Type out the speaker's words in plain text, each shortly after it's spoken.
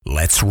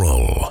Let's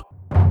roll.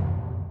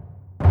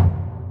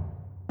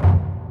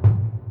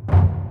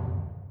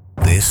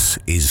 This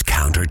is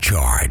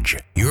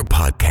Countercharge, your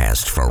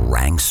podcast for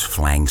ranks,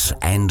 flanks,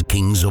 and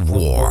kings of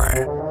war.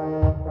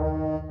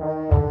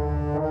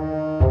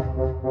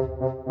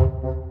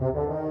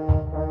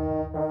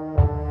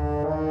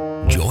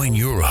 Join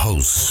your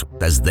hosts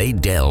as they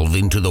delve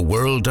into the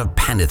world of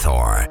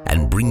Panithor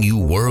and bring you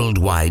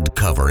worldwide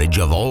coverage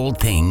of all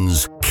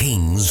things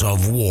Kings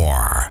of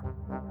War.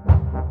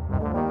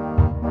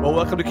 Well,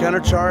 welcome to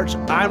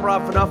Countercharge. I'm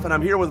Rob Fanoff, and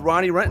I'm here with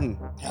Ronnie Renton.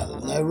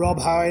 Hello, Rob.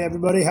 Hi,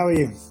 everybody. How are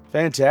you?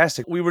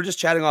 Fantastic. We were just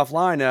chatting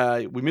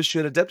offline. We missed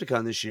you at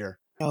Adepticon this year.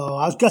 Oh,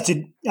 I was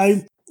gutted.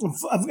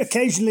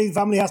 Occasionally, the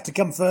family has to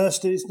come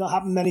first. It's not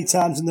happened many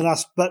times in the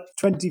last, but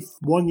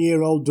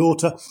 21-year-old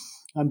daughter,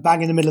 I'm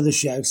bang in the middle of the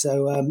show.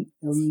 So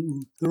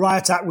the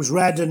riot act was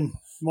red and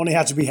Ronnie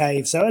had to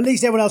behave. So at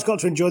least everyone else got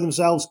to enjoy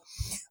themselves.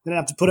 They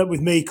didn't have to put up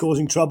with me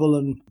causing trouble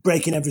and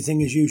breaking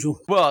everything as usual.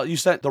 Well, you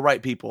sent the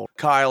right people.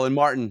 Kyle and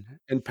Martin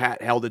and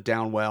Pat held it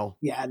down well.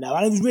 Yeah, no,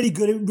 and it was really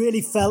good. It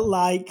really felt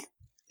like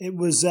it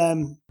was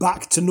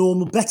back to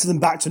normal, better than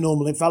back to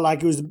normal. It felt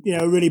like it was,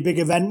 a really big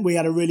event. We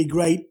had a really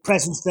great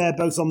presence there,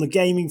 both on the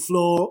gaming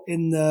floor,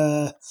 in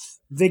the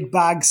Vig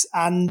bags,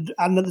 and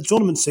at the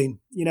tournament scene.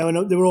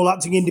 And they were all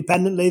acting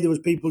independently. There was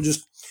people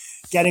just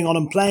getting on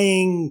and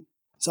playing.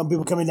 Some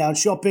people coming down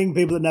shopping.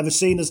 People that never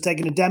seen us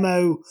taking a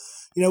demo.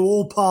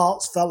 All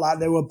parts felt like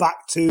they were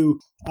back to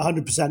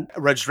 100%.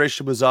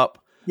 Registration was up.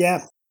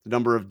 Yeah. The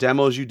number of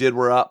demos you did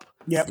were up.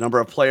 Yep. The number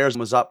of players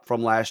was up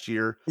from last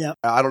year. Yep.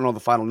 I don't know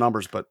the final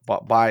numbers, but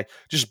by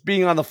just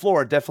being on the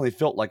floor, it definitely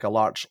felt like a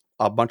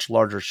much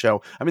larger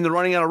show. I mean, they're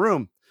running out of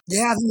room.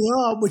 Yeah, I think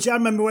they are, which I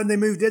remember when they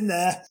moved in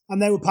there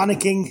and they were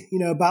panicking,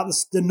 about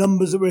the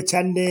numbers that were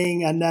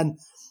attending. And then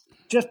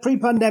just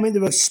pre-pandemic, they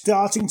were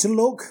starting to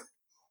look.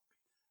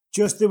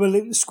 They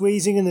were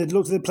squeezing and they'd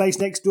looked at the place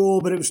next door,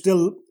 but it was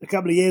still a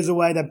couple of years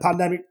away. The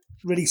pandemic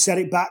really set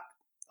it back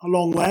a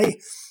long way.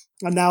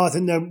 And now I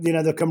think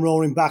they've come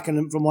roaring back.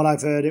 And from what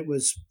I've heard, it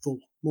was full,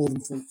 more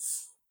than full.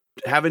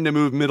 Having to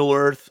move Middle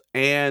Earth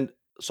and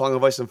Song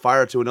of Ice and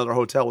Fire to another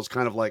hotel was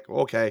kind of like,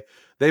 okay,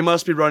 they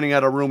must be running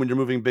out of room when you're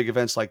moving big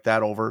events like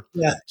that over.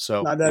 Yeah.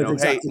 So, exactly.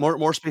 Hey,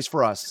 more space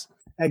for us.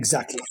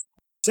 Exactly.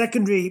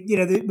 Secondary,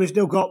 we've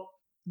still got,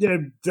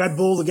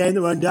 Dreadball, the game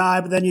that won't die,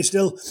 but then you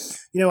still,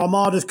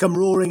 Armada's come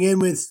roaring in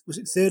with, was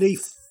it 30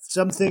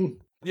 something?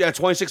 Yeah,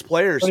 26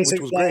 players, 26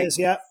 which was players,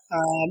 great. Yeah.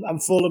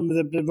 And Fulham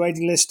with the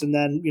waiting list, and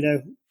then,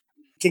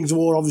 Kings of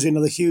War, obviously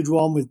another huge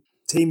one with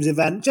teams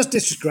event. It's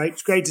just great.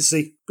 It's great to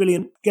see.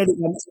 Brilliant. Good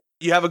event.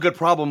 You have a good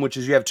problem, which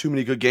is you have too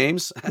many good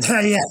games.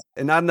 Yeah.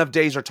 And not enough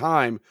days or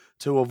time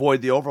to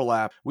avoid the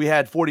overlap. We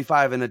had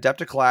 45 in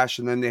Adepticlash,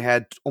 and then they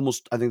had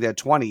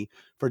 20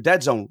 for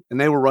Dead Zone, and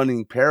they were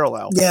running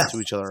parallel to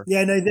each other.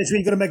 Yeah, no, that's when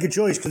you've got to make a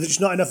choice because there's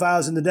just not enough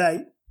hours in the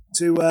day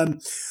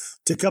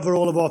to cover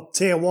all of our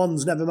tier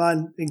ones, never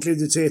mind include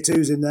the tier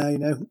twos in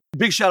there,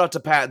 Big shout out to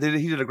Pat.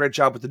 He did a great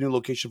job with the new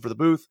location for the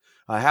booth.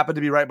 Happened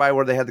to be right by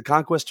where they had the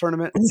Conquest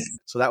tournament.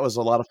 So that was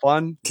a lot of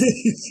fun.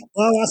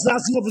 Well,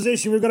 that's the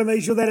opposition. We've got to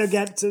make sure they don't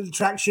get to the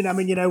traction. I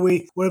mean,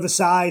 we're of a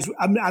size.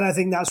 And I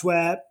think that's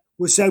where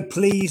we're so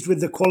pleased with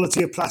the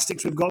quality of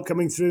plastics we've got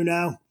coming through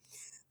now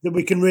that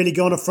we can really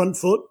go on a front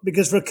foot.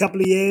 Because for a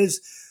couple of years,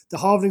 the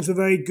halvings were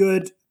very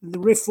good. The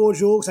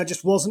Riftforged Orcs, I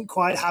just wasn't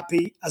quite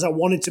happy as I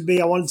wanted to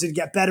be. I wanted to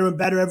get better and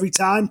better every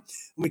time.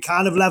 And we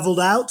kind of leveled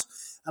out.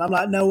 And I'm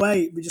like, no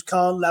way, we just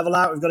can't level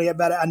out. We've got to get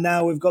better. And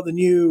now we've got the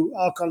new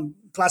Archon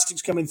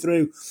plastics coming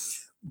through.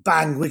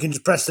 Bang, we can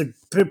just press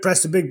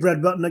the big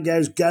red button that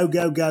goes go,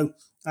 go, go.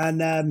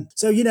 And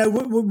so, we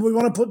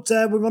want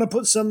to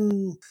put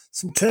some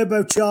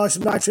turbocharged,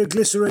 some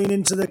nitroglycerine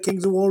into the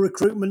Kings of War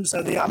recruitment.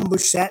 So the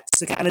ambush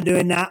sets are kind of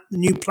doing that. The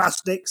new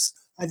plastics.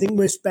 I think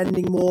we're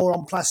spending more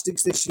on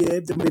plastics this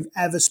year than we've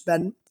ever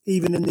spent,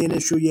 even in the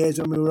initial years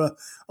when we were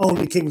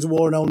only Kings of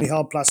War and only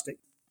hard plastic.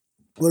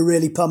 We're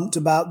really pumped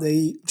about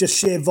the just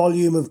sheer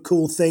volume of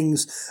cool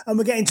things. And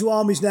we're getting to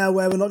armies now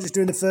where we're not just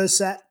doing the first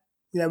set.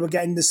 We're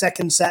getting the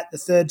second set, the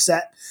third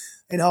set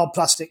in hard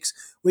plastics,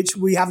 which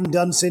we haven't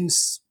done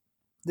since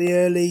the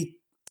early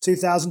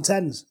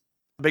 2010s.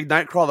 Big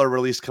Nightcrawler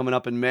release coming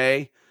up in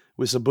May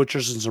with some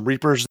Butchers and some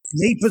Reapers.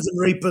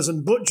 Reapers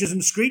and Butchers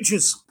and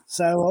Screechers.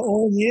 So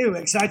all new,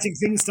 exciting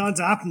things starting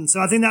to happen. So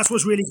I think that's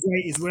what's really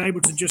great is we're able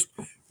to just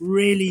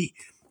really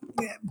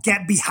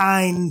get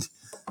behind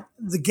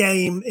the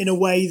game in a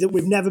way that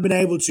we've never been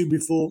able to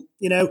before,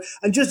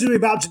 And just as we were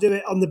about to do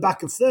it on the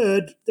back of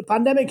third, the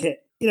pandemic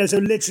hit. So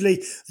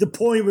literally the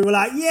point we were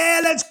like,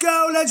 yeah, let's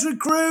go, let's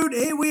recruit,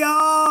 here we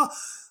are.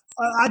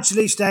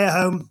 Actually, stay at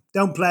home,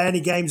 don't play any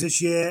games this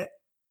year,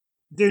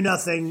 do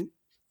nothing.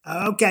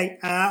 Okay.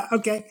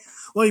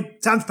 Well,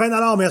 time to paint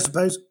that army, I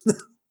suppose.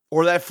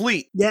 Or that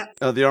fleet. Yeah.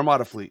 The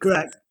Armada fleet.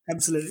 Correct.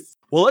 Absolutely.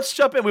 Well, let's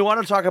jump in. We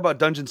want to talk about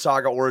Dungeon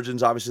Saga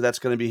Origins. Obviously, that's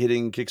going to be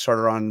hitting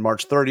Kickstarter on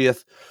March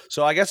 30th.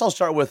 So I guess I'll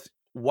start with,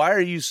 why are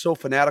you so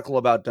fanatical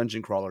about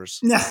dungeon crawlers?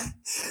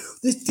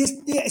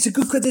 It's a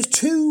good question. There's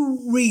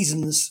two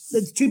reasons.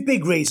 There's two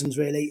big reasons,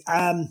 really.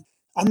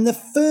 And the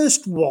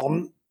first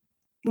one,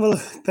 well,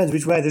 it depends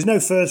which way. There's no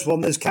first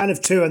one. There's kind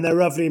of two, and they're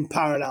roughly in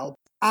parallel.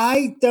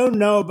 I don't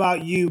know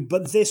about you,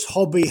 but this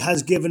hobby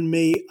has given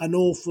me an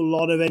awful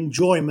lot of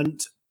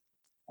enjoyment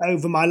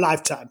over my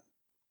lifetime.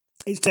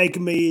 It's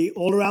taken me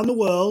all around the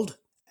world.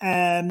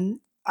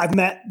 I've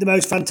met the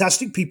most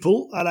fantastic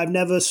people, and I've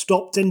never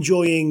stopped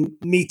enjoying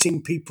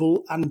meeting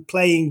people and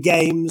playing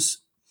games.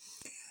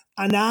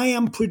 And I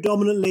am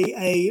predominantly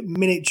a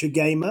miniature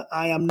gamer.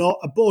 I am not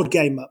a board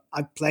gamer.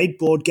 I've played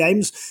board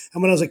games.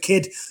 And when I was a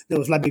kid, there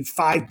was maybe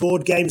 5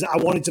 board games that I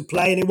wanted to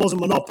play. And it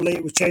wasn't Monopoly.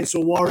 It was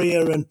Chainsaw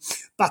Warrior and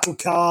Battle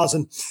Cars.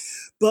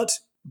 But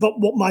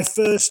what my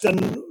first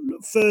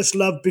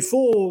love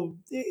before,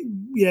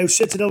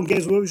 Citadel and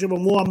Games Workshop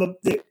and Warhammer,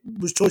 it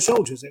was toy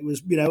soldiers. It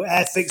was,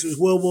 Airfix. It was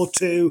World War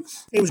II.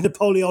 It was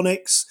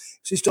Napoleonics.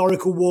 It was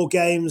historical war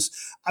games.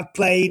 I've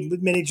played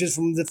with miniatures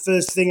from the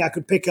first thing I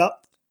could pick up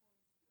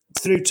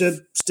through to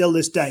still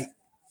this day.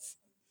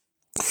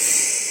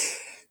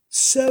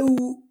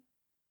 So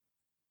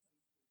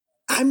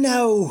I'm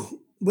now,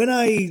 when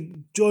I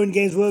joined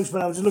Games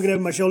Workshop, I was just looking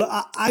over my shoulder,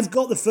 I've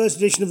got the first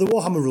edition of the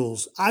Warhammer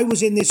rules. I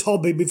was in this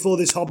hobby before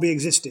this hobby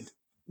existed.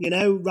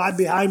 Right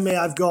behind me,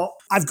 I've got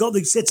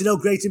the Citadel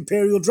Great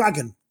Imperial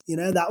Dragon.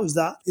 That was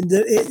that.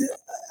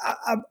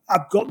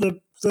 I've got the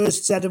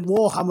first set of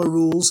Warhammer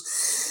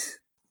rules.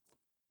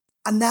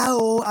 And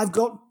now I've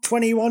got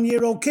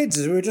 21-year-old kids,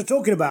 as we were just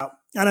talking about.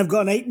 And I've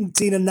got an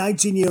 18 and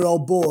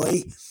 19-year-old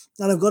boy,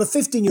 and I've got a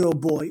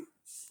 15-year-old boy.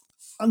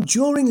 And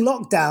during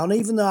lockdown,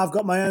 even though I've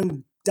got my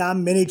own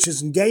damn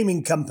miniatures and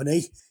gaming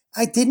company,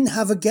 I didn't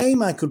have a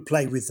game I could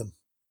play with them.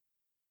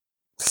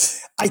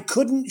 I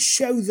couldn't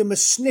show them a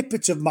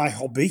snippet of my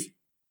hobby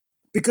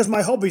because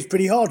my hobby's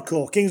pretty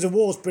hardcore. Kings of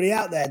War's pretty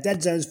out there.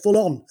 Dead Zone's full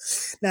on.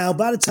 Now,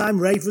 by the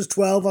time Rafe was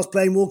 12, I was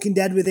playing Walking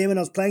Dead with him and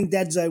I was playing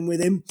Dead Zone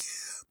with him.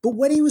 But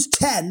when he was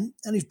 10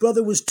 and his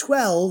brother was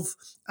 12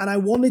 and I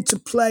wanted to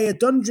play a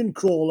dungeon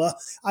crawler,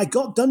 I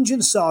got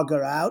Dungeon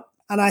Saga out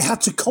and I had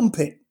to comp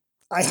it.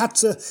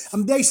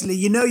 And basically,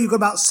 you've got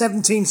about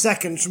 17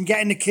 seconds from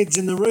getting the kids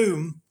in the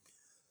room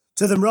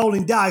to them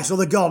rolling dice or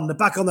they're gone. They're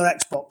back on their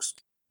Xbox.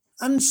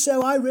 And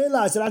so I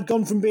realised that I'd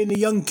gone from being a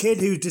young kid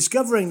who's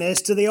discovering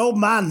this to the old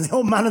man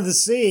of the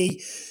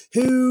sea,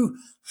 who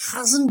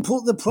hasn't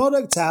put the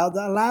product out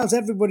that allows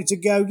everybody to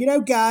go,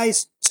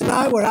 guys,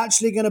 tonight we're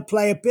actually going to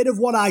play a bit of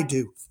what I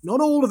do.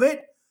 Not all of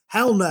it.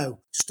 Hell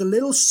no. Just a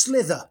little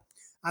slither.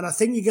 And I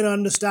think you're going to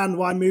understand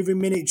why moving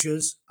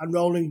miniatures and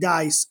rolling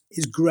dice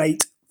is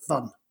great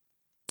fun.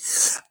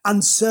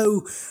 And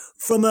so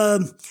from a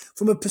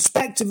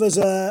perspective as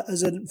a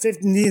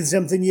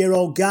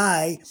 15-something-year-old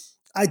guy,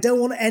 I don't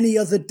want any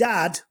other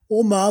dad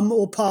or mum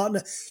or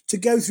partner to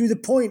go through the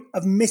point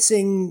of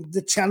missing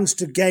the chance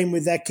to game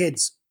with their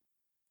kids,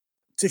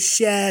 to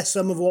share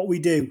some of what we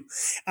do.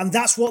 And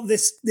that's what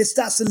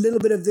that's a little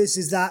bit of this,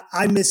 is that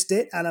I missed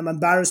it and I'm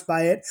embarrassed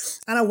by it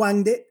and I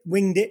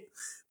winged it.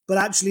 But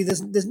actually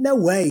there's no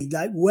way.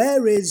 Like,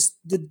 where is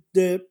the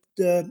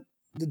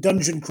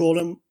dungeon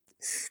crawler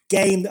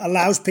game that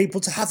allows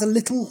people to have a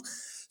little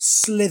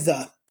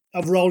slither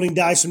of rolling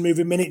dice and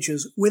moving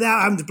miniatures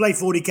without having to play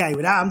 40k,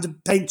 without having to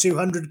paint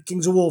 200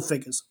 Kings of War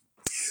figures?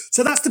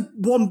 So that's the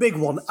one big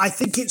one. I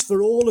think it's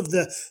for all of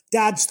the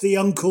dads, the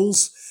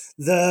uncles,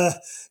 the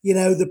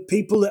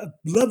people that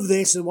love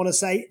this and want to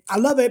say, I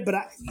love it, but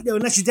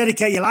unless you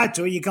dedicate your life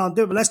to it, you can't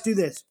do it. But let's do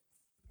this.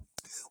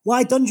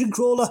 Why Dungeon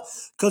Crawler?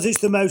 Because it's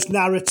the most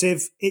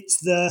narrative.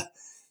 It's the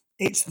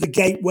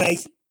gateway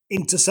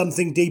into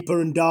something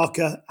deeper and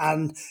darker.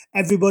 And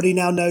everybody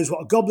now knows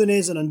what a goblin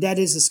is, an undead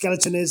is, a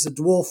skeleton is, a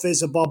dwarf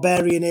is, a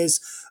barbarian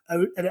is,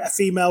 a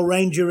female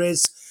ranger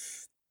is.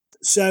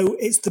 So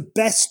it's the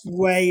best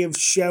way of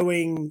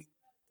showing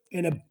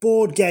in a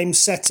board game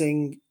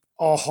setting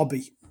our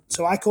hobby.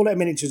 So I call it a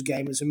miniatures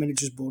game. It's a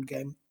miniatures board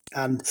game.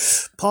 And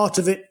part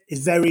of it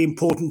is very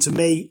important to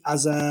me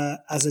as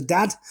a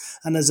dad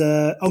and as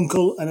a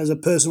uncle and as a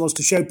person who wants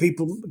to show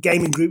people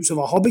gaming groups of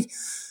our hobby.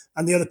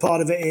 And the other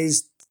part of it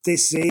is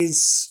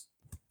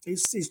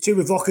it's too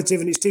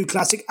evocative and it's too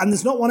classic. And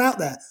there's not one out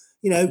there.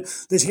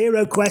 There's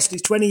Hero Quest.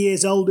 It's 20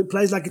 years old. It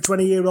plays like a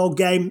 20-year-old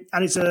game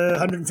and it's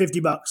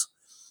 $150.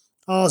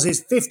 Ours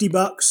is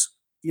 $50.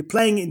 You're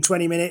playing it in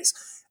 20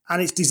 minutes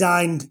and it's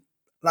designed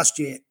last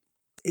year.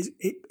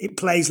 It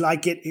plays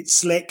like it. It's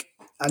slick.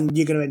 And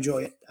you're going to enjoy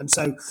it. And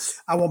so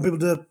I want people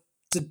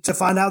to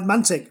find out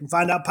Mantic and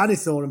find out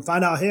Panithor and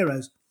find out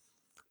heroes.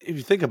 If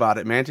you think about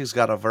it, Mantic's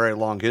got a very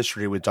long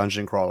history with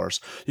dungeon crawlers.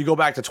 You go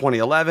back to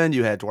 2011,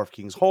 you had Dwarf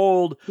King's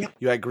Hold,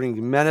 You had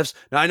Green Menace.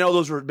 Now, I know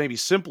those were maybe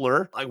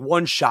simpler, like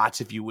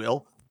one-shots, if you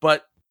will,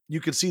 but you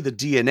could see the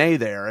DNA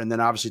there. And then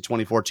obviously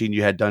 2014,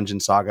 you had Dungeon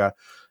Saga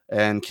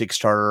and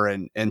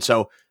Kickstarter. And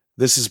so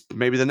this is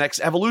maybe the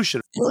next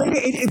evolution. Well, it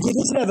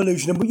is an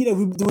evolution. But,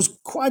 there was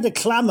quite a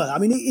clamour. I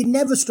mean, it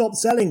never stopped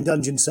selling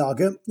Dungeon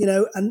Saga,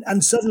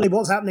 and suddenly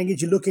what's happening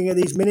is you're looking at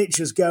these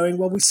miniatures going,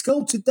 well, we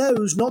sculpted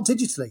those, not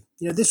digitally.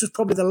 This was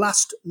probably the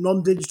last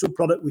non-digital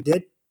product we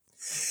did.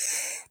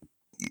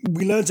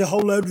 We learned a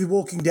whole load with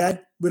Walking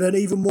Dead. We learned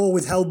even more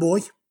with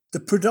Hellboy. the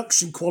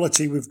production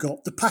quality we've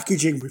got, the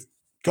packaging we've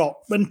got.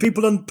 When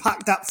people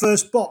unpacked that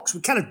first box,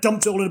 we kind of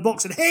dumped it all in a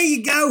box and here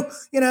you go,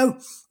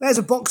 there's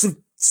a box of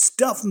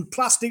stuff and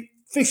plastic,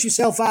 fish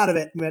yourself out of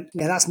it. We went,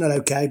 yeah, that's not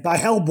okay. By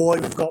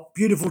Hellboy, we've got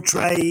beautiful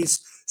trays,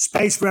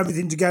 space for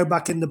everything to go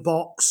back in the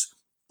box.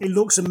 It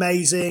looks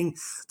amazing.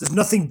 There's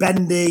nothing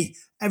bendy.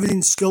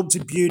 Everything's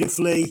sculpted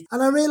beautifully.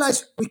 And I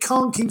realised we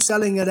can't keep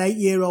selling an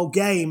 8-year-old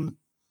game.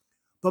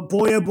 But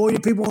boy, oh boy, do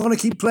people want to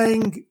keep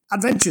playing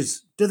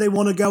adventures? Do they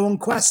want to go on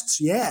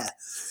quests? Yeah.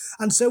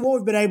 And so what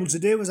we've been able to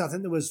do is, I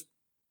think there was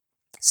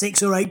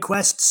 6 or 8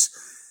 quests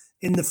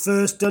in the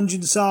first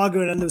Dungeon Saga,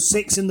 and then there was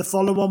 6 in the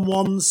follow-on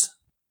ones.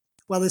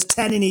 Well, there's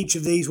 10 in each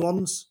of these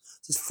ones.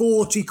 There's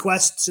 40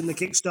 quests in the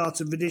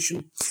Kickstarter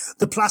edition.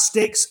 The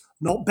plastics,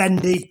 not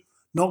bendy,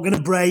 not going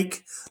to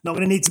break, not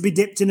going to need to be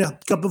dipped in a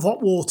cup of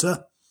hot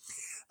water.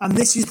 And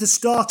this is the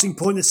starting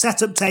point. The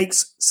setup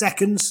takes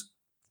seconds.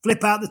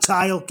 Flip out the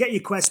tile, get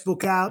your quest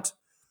book out,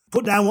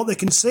 put down what they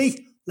can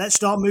see. Let's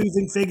start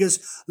moving figures.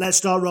 Let's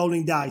start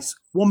rolling dice.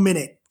 1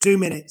 minute, 2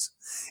 minutes.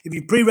 If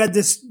you pre-read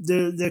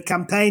the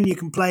campaign, you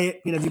can play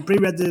it. If you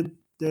pre-read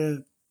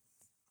the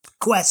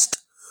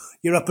quest,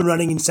 you're up and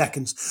running in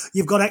seconds.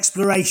 You've got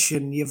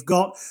exploration. You've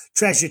got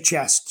treasure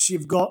chests.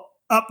 You've got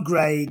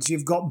upgrades.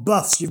 You've got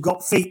buffs. You've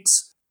got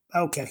feats.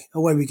 Okay,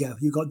 away we go.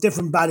 You've got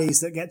different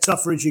baddies that get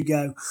tougher as you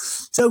go.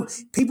 So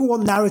people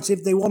want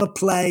narrative. They want to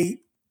play.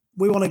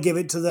 We want to give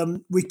it to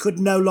them. We could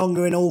no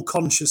longer, in all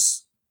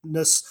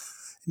consciousness,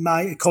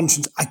 my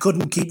conscience, I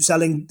couldn't keep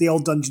selling the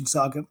old Dungeon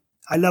Saga.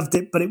 I loved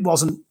it, but it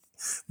wasn't.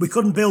 We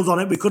couldn't build on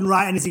it. We couldn't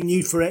write anything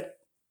new for it,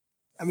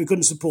 and we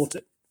couldn't support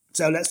it.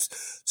 So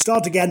let's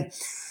start again.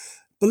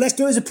 But let's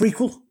do it as a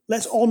prequel.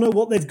 Let's honour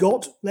what they've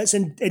got. Let's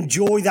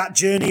enjoy that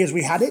journey as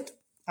we had it.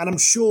 And I'm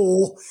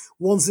sure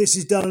once this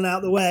is done and out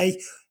of the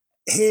way,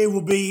 here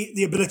will be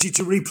the ability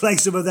to replay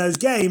some of those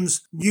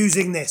games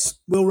using this.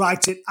 We'll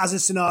write it as a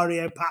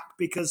scenario pack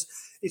because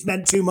it's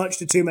meant too much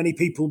to too many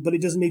people, but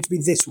it doesn't need to be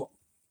this one.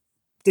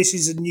 This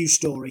is a new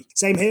story.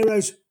 Same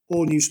heroes,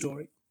 all new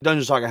story.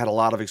 Dungeon Saga had a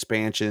lot of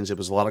expansions. It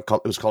was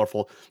it was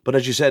colorful. But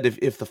as you said,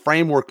 if the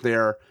framework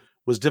there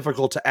was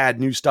difficult to add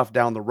new stuff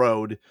down the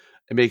road,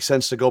 it makes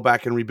sense to go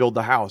back and rebuild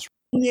the house.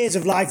 Years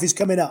of life is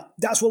coming up.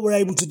 That's what we're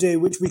able to do,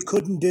 which we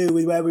couldn't do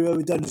with where we were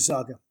with Dungeon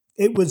Saga.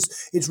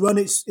 It's run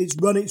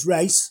its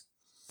race.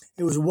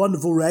 It was a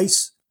wonderful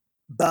race,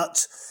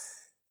 but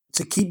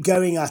to keep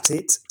going at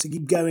it, to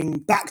keep going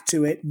back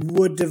to it,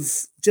 would have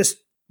just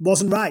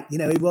wasn't right.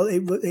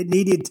 It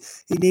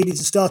needed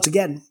to start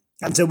again.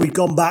 And so we've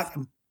gone back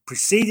and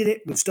preceded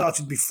it. We've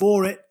started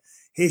before it.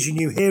 Here's your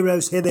new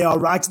heroes. Here they are,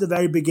 right at the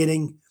very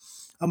beginning,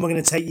 and we're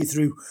going to take you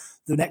through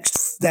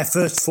their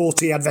first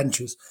 40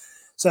 adventures.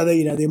 So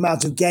the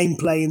amount of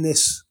gameplay in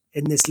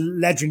this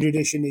Legendary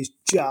Edition is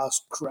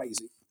just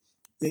crazy.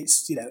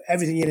 It's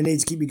everything you're going to need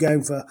to keep you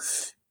going for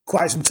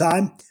quite some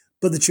time.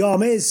 But the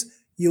charm is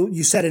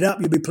you set it up.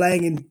 You'll be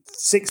playing in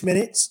 6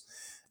 minutes,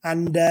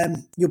 and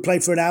you'll play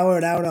for an hour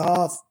and a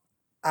half,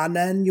 and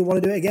then you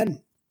want to do it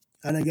again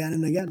and again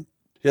and again.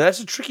 Yeah, that's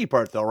the tricky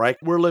part, though, right?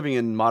 We're living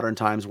in modern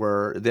times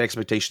where the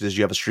expectation is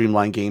you have a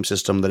streamlined game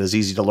system that is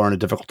easy to learn and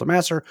difficult to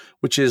master,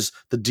 which is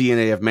the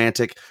DNA of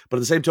Mantic. But at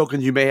the same token,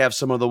 you may have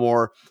some of the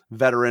more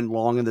veteran,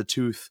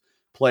 long-in-the-tooth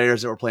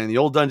players that were playing the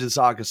old Dungeon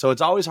Saga. So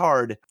it's always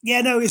hard. Yeah,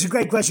 no, it's a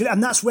great question.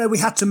 And that's where we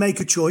had to make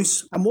a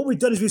choice. And what we've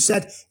done is we've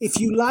said, if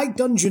you like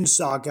Dungeon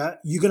Saga,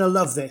 you're going to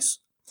love this.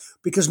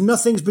 Because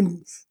nothing's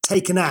been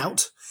taken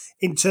out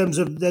in terms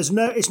of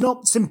it's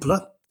not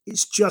simpler.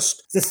 It's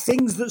just the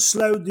things that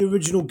slowed the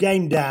original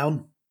game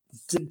down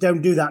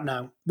don't do that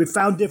now. We've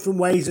found different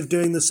ways of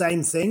doing the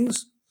same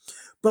things,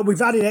 but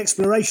we've added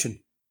exploration.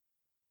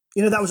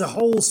 That was a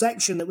whole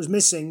section that was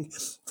missing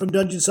from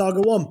Dungeon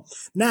Saga 1.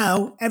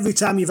 Now, every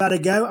time you've had a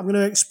go, I'm going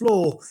to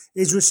explore.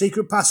 Is there a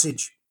secret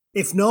passage?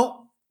 If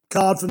not,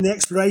 card from the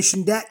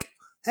exploration deck.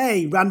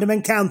 Hey, random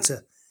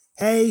encounter.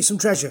 Hey, some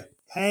treasure.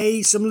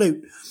 Hey, some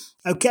loot.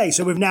 Okay,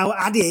 so we've now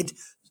added.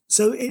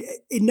 So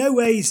in no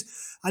ways,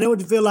 I don't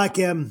want to feel like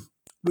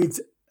we've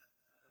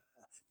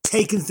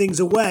taken things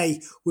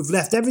away. We've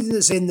left everything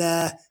that's in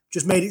there,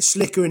 just made it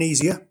slicker and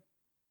easier.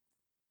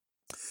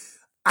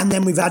 And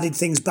then we've added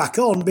things back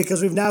on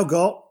because we've now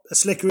got a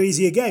slicker,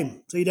 easier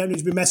game. So you don't need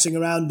to be messing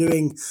around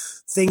doing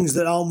things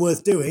that aren't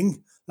worth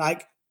doing,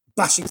 like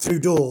bashing through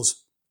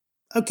doors.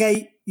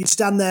 Okay, you'd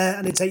stand there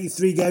and it'd take you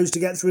 3 goes to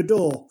get through a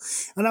door.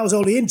 And that was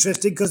only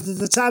interesting because there's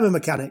the timer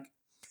mechanic.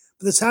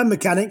 But the time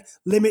mechanic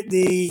limit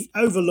the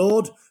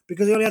Overlord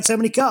because he only had so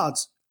many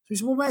cards. So he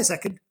said, well, wait a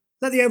second.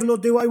 Let the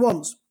Overlord do what he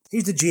wants.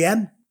 He's the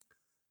GM.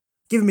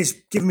 Give him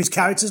his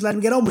characters. Let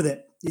him get on with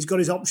it. He's got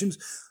his options.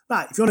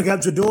 Right, if you want to go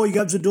up to a door, you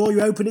go up to a door,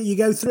 you open it, you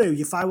go through.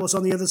 You find what's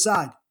on the other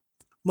side.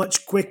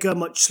 Much quicker,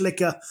 much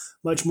slicker,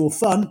 much more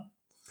fun.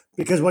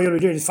 Because what you're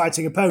doing is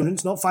fighting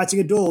opponents, not fighting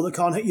a door that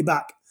can't hit you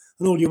back.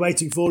 And all you're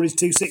waiting for is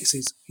 2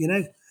 6s,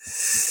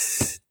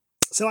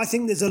 So I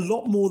think there's a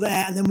lot more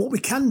there. And then what we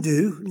can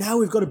do, now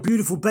we've got a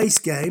beautiful base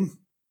game,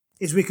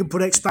 is we could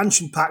put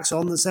expansion packs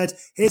on that said,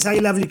 here's how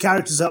you level your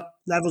characters up,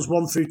 levels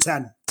 1 through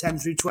 10, 10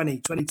 through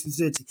 20, 20 through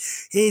 30.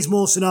 Here's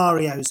more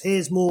scenarios.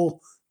 Here's more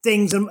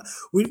things. And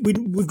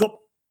we've got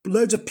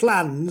loads of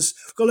plans.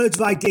 We've got loads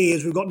of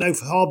ideas. We've got no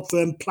hard,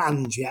 firm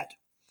plans yet.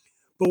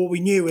 But what we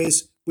knew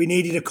is we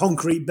needed a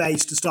concrete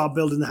base to start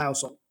building the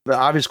house on. The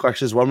obvious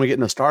question is when we get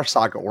into Star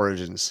Saga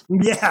Origins.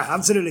 Yeah,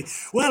 absolutely.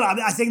 Well,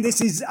 I think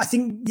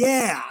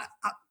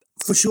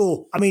for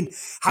sure. I mean,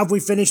 have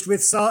we finished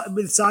with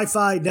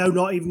sci-fi? No,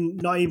 not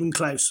even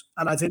close.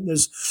 And I think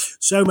there's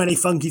so many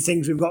funky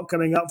things we've got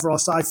coming up for our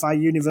sci-fi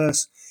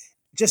universe.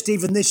 Just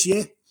even this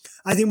year,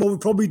 I think what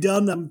we've probably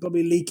done, I'm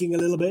probably leaking a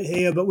little bit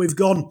here, but we've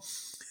gone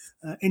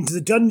into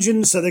the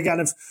dungeons, so they're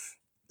kind of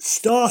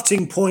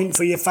starting point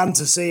for your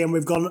fantasy, and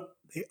we've gone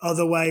the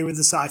other way with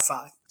the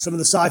sci-fi. Some of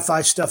the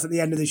sci-fi stuff at the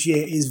end of this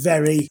year is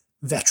very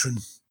veteran.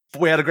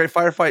 We had a great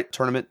firefight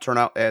tournament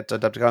turnout at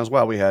Adepticon as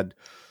well. We had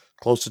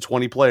close to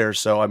 20 players.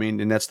 So, I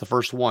mean, and that's the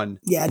first one.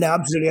 Yeah, no,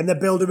 absolutely. And they're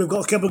building. We've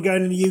got a couple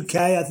going in the UK.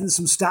 I think there's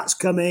some stats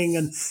coming.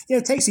 And,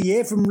 it takes a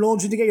year from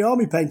launching to get your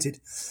army painted.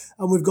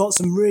 And we've got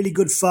some really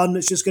good fun.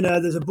 It's just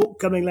there's a book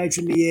coming later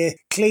in the year,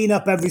 clean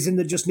up everything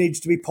that just needs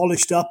to be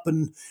polished up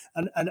and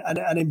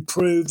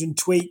improved and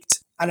tweaked.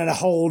 And then a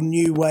whole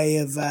new way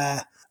of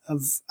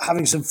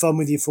having some fun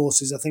with your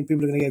forces. I think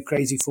people are going to go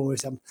crazy for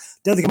it. I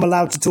don't think I'm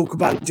allowed to talk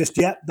about it just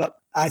yet, but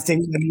I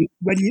think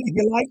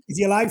if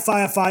you like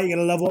Firefight, you're going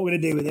to love what we're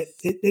going to do with it.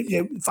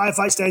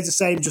 Firefight stays the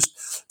same,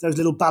 just those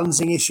little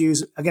balancing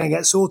issues are going to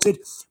get sorted.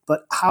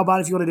 But how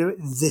about if you want to do it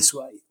this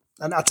way?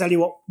 And I'll tell you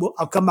what,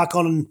 I'll come back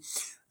on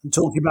and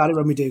talk about it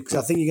when we do, because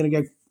I think you're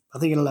going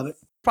to love it.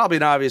 Probably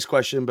an obvious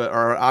question,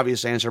 or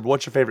obvious answer, but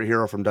what's your favorite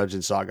hero from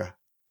Dungeon Saga?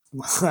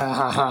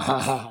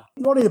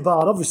 Ronnie the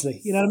Bard, obviously.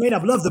 You know what I mean?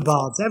 I've loved the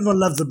Bards. Everyone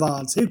loves the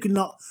Bards. Who can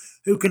not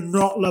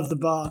love the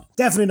Bard?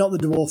 Definitely not the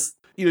Dwarf.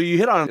 You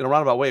hit on in a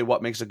roundabout way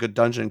what makes a good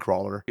dungeon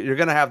crawler. You're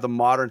going to have the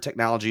modern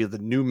technology of the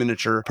new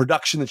miniature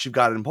production that you've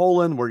got in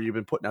Poland, where you've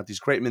been putting out these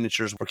great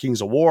miniatures for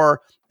Kings of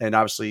War. And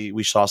obviously,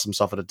 we saw some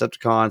stuff at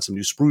Adepticon, some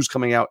new sprues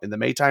coming out in the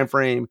May time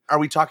frame. Are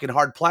we talking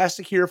hard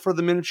plastic here for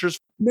the miniatures?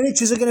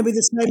 Miniatures are going to be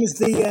the same as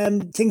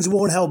the Kings of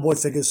War and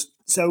Hellboy figures.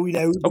 So,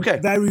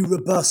 very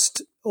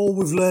robust. All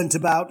we've learned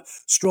about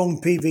strong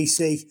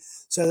PVC,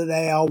 so that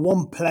they are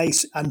one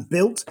place and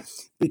built.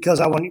 Because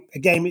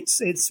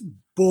it's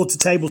board to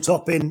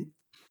tabletop in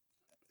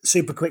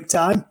super quick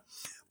time.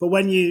 But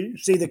when you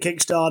see the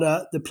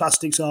Kickstarter, the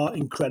plastics are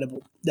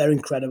incredible. They're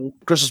incredible.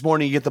 Christmas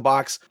morning, you get the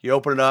box, you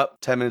open it up,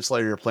 10 minutes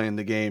later, you're playing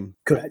the game.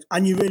 Correct.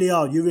 And you really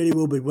are. You really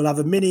will be. We'll have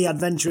a mini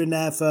adventure in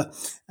there for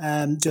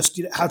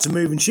how to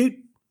move and shoot,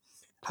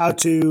 how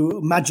to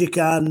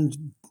move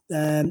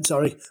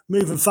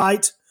and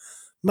fight,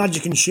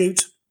 magic and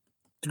shoot.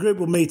 The group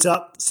will meet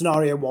up,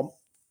 scenario 1.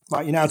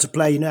 Right, you know how to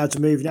play, you know how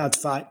to move, you know how to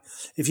fight.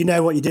 If you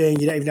know what you're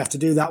doing, you don't even have to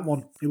do that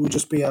one. It will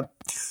just be a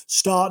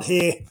start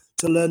here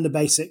to learn the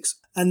basics.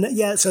 And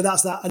so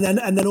that's that.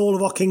 And then all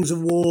of our Kings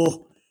of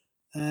War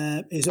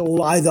is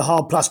all either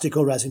hard plastic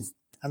or resin.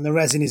 And the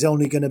resin is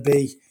only going to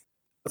be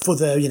for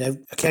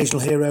the,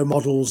 occasional hero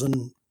models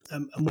and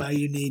where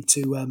you need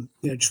to,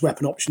 just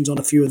weapon options on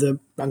a few of the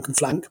rank and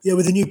flank. Yeah,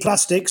 with the new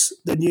plastics,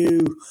 the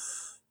new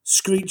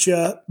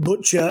Screecher,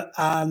 Butcher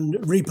and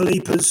Reaper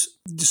Leapers,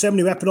 there's so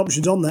many weapon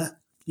options on there.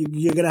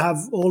 You're going to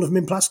have all of them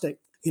in plastic.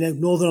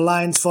 Northern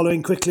Alliance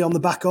following quickly on the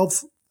back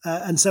of.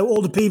 And so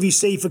all the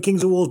PVC for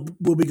Kings of War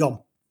will be gone.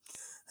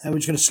 And we're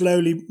just going to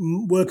slowly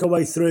work our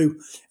way through.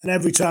 And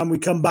every time we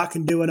come back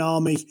and do an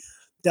army,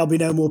 there'll be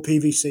no more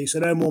PVC. So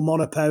no more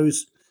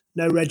monopose,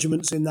 no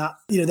regiments in that.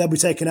 They'll be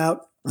taken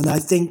out. And I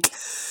think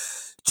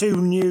 2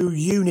 new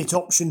unit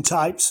option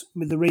types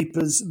with the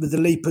Reapers, with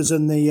the Leapers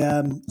and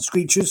the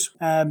Screechers.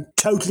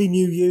 Totally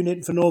new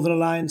unit for Northern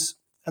Alliance.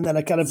 And then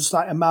a kind of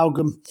slight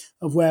amalgam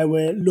of where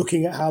we're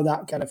looking at how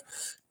that kind of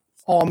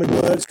army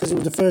works, because it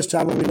was the first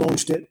time when we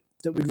launched it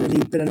that we'd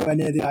really been anywhere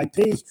near the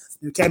IP.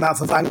 It came out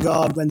for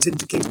Vanguard, went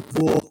into Kings of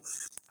War.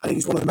 I think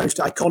it's one of the most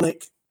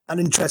iconic and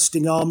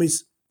interesting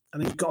armies. I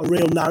mean, it's got a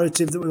real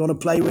narrative that we want to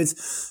play with.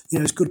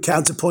 It's good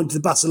counterpoint to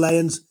the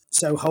Basileans,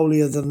 so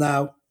holier than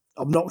thou,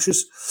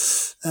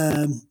 obnoxious.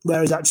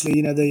 Whereas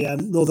actually, the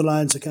Northern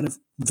Alliance are kind of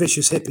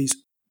vicious hippies.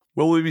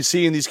 Will we be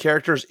seeing these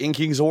characters in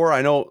Kings of War?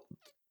 I know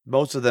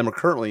most of them are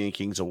currently in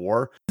Kings of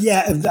War.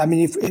 Yeah, I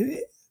mean,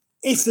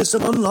 if there's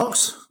some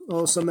unlocks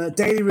or some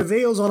daily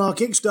reveals on our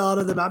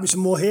Kickstarter, there might be some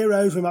more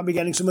heroes. We might be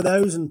getting some of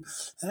those and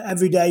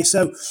every day.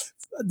 So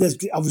there's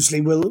obviously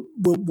we'll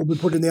be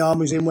putting the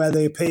armies in where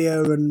they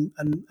appear and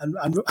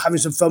having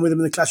some fun with them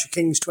in the Clash of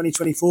Kings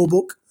 2024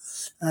 book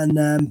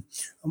and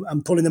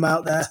pulling them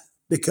out there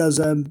because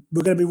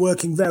we're going to be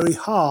working very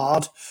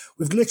hard.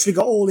 We've literally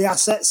got all the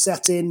assets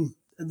set in,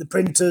 the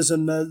printers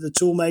and the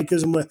tool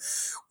makers, and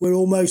we're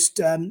almost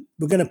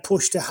we're going to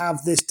push to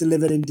have this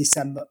delivered in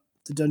December,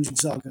 the Dungeon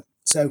Saga.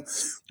 So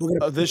we're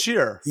going to this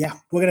year,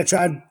 we're going to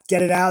try and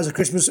get it out as a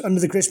Christmas under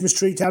the Christmas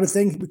tree type of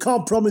thing. We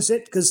can't promise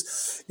it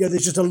because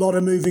there's just a lot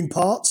of moving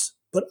parts.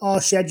 But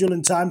our schedule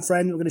and time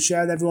frame that we're going to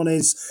share with everyone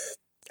is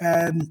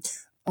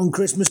on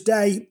Christmas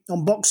Day,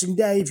 on Boxing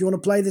Day. If you want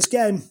to play this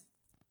game,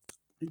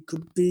 it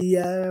could be.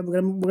 We're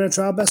going to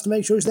try our best to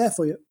make sure it's there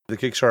for you. The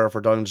Kickstarter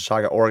for Dungeon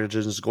Saga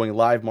Origins is going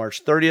live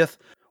March 30th.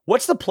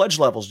 What's the pledge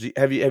levels?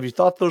 Have you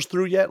thought those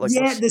through yet?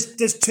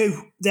 There's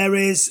two. There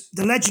is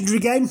the legendary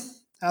game,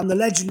 and the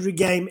legendary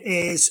game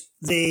is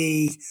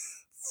the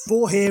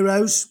 4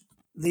 heroes,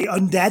 the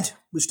undead.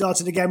 We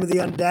started again with the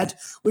undead,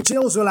 which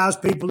also allows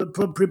people that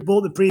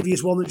bought the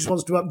previous one that just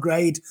wants to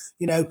upgrade.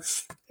 At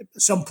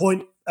some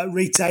point at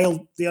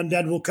retail, the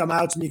undead will come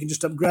out and you can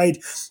just upgrade.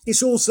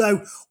 It's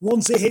also,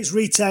 once it hits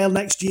retail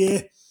next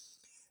year,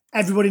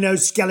 everybody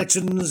knows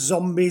skeletons,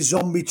 zombies,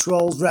 zombie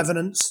trolls,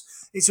 revenants.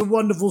 It's a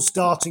wonderful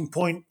starting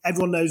point.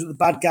 Everyone knows what the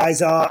bad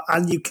guys are,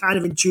 and you kind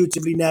of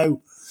intuitively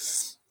know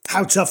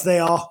how tough they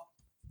are.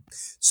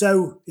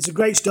 So it's a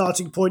great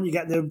starting point. You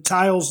get the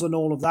tiles and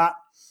all of that.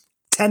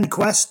 10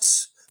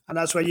 quests, and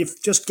that's where you're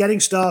just getting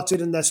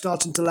started and they're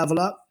starting to level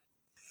up.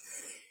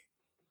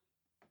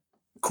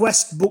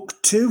 Quest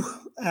Book 2,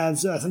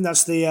 so I think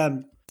that's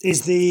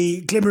is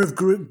the Glimmer of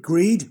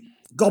Greed,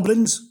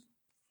 Goblins.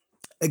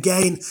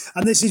 Again,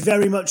 and this is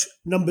very much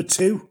number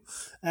 2.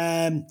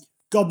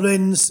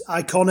 Goblins,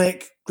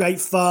 iconic, great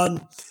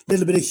fun,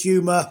 little bit of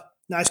humour,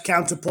 nice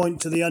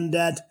counterpoint to the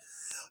undead.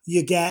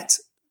 You get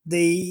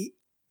the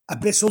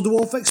Abyssal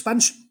Dwarf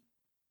expansion,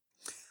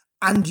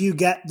 and you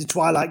get the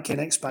Twilight Kin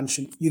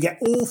expansion. You get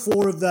all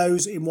 4 of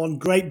those in one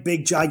great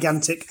big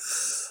gigantic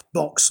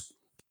box.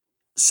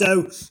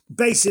 So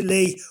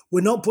basically,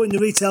 we're not putting the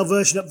retail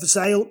version up for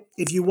sale.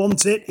 If you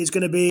want it, it's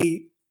going to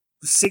be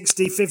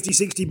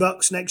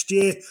 $60 next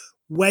year.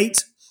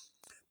 Wait,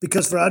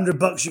 because for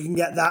 $100 you can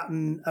get that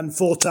and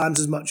 4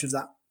 times as much of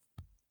that.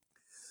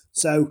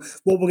 So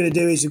what we're going to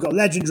do is you've got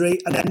Legendary,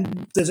 and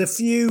then there's a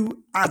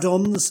few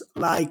add-ons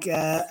like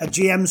a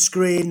GM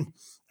screen,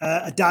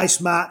 a dice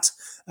mat,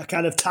 a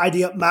kind of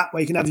tidy up mat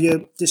where you can have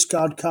your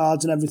discard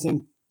cards and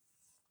everything.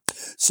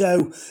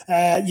 So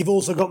you've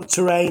also got the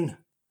terrain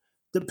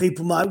that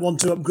people might want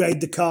to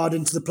upgrade the card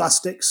into the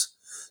plastics.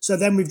 So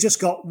then we've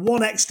just got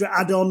one extra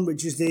add-on,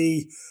 which is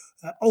the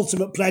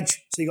Ultimate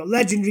Pledge. So you've got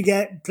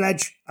Legendary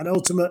Pledge and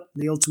Ultimate.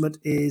 The Ultimate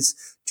is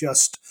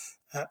just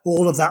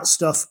all of that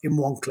stuff in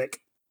one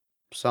click.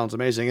 Sounds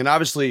amazing. And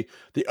obviously,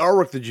 the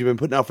artwork that you've been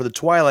putting out for the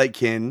Twilight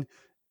Kin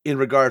in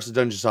regards to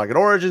Dungeon Saga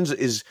Origins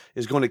is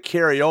going to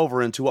carry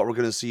over into what we're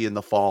going to see in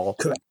the fall.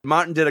 Correct.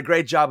 Martin did a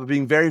great job of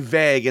being very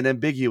vague and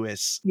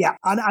ambiguous. Yeah,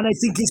 and I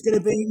think it's going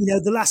to be,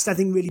 the last, I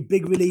think, really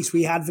big release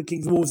we had for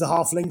Kings of War was the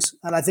Halflings,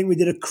 and I think we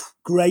did a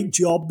great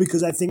job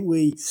because I think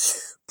we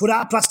put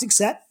out a plastic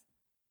set.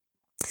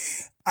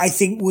 I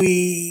think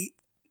we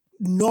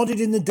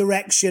nodded in the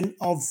direction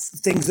of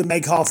things that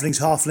make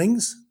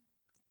halflings,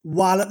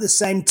 while at the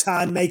same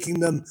time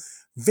making them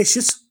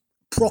vicious,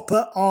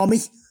 proper army,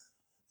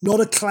 not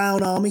a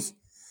clown army.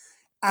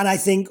 And I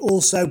think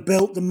also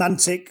built the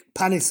Mantic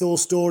Panithor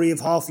story of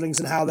halflings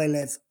and how they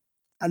live.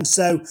 And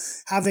so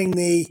having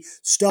the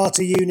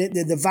starter unit,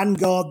 the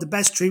vanguard, the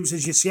best troops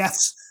as your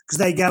chefs, because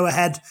they go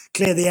ahead,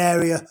 clear the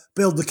area,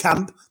 build the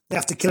camp. They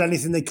have to kill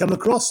anything they come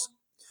across.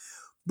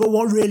 But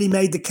what really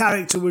made the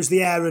character was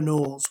the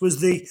aeronauts, was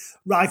the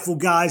rifle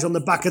guys on the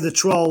back of the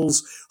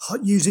trolls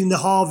using the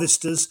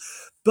harvesters.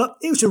 But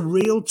it was a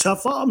real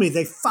tough army.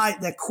 They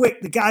fight, they're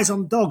quick. The guys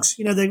on dogs,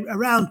 they're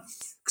around.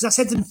 Because I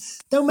said to them,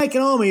 don't make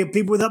an army of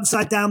people with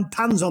upside down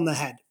pans on their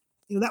head.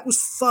 That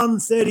was fun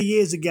 30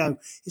 years ago.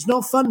 It's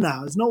not fun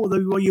now. It's not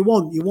what you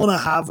want. You want to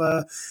have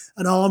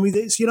an army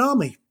that's your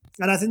army.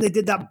 And I think they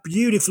did that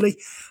beautifully.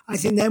 I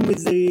think then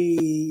with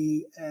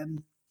the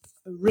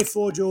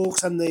Riftforge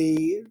Orcs and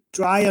the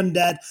Dry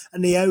Undead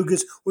and the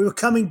Ogres, we were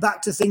coming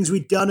back to things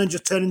we'd done and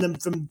just turning them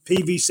from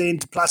PVC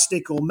into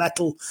plastic or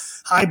metal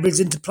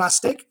hybrids into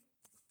plastic.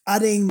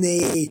 Adding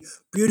the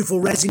beautiful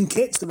resin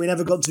kits that we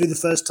never got to do the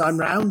first time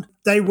round.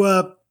 They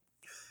were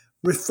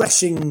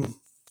refreshing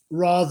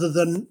rather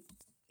than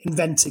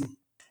inventing.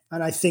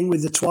 And I think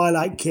with the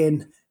Twilight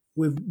Kin,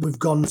 we've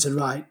gone to,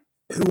 right,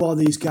 who are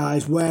these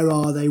guys? Where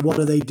are they? What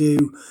do they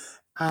do?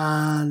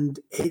 And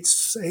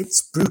it's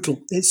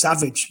brutal. It's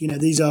savage.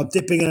 These are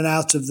dipping in and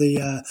out of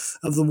the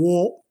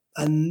war,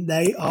 and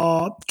they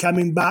are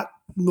coming back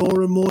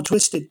more and more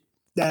twisted.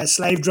 They're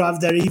slave drive,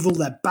 they're evil,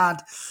 they're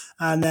bad.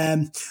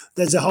 And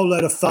there's a whole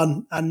load of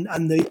fun.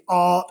 And the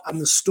art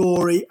and the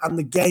story and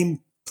the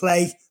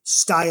gameplay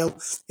style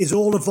is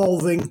all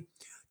evolving,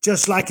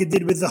 just like it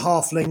did with the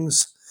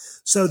halflings.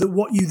 So that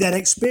what you then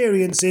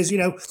experience is,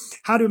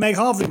 how do we make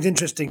halflings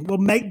interesting? Well,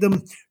 make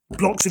them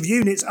blocks of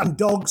units and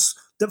dogs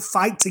that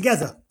fight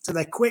together. So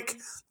they're quick.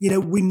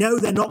 We know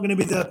they're not going to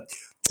be the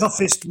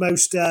toughest,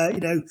 most,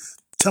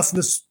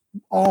 toughness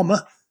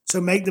armor. So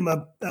make them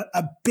a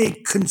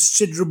big,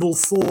 considerable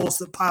force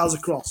that piles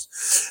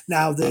across.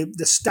 Now,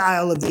 the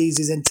style of these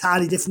is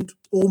entirely different.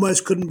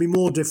 Almost couldn't be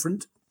more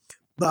different.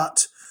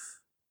 But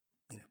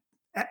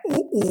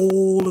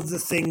all of the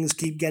things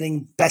keep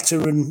getting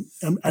better and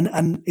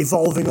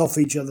evolving off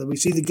each other. We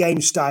see the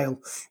game style.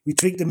 We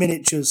tweak the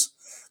miniatures.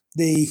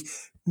 The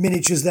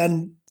miniatures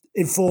then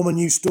inform a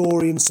new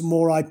story and some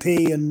more IP.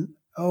 And,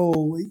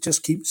 it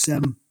just keeps...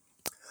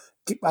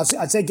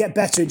 I'd say get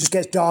better. It just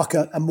gets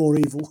darker and more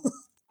evil.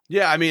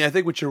 Yeah, I mean, I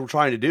think what you're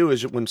trying to do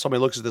is when somebody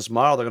looks at this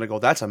model, they're going to go,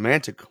 "That's a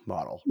Mantic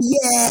model."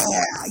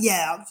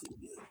 Yeah.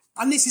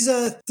 And this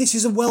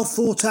is a well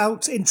thought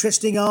out,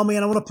 interesting army,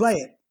 and I want to play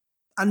it.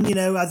 And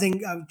I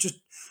think I've just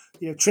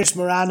Tris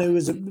Moran, who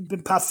was a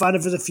Pathfinder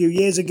for a few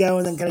years ago,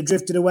 and then kind of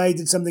drifted away,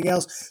 did something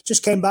else.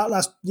 Just came back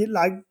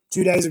like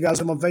 2 days ago.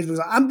 Someone on Facebook was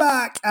like, "I'm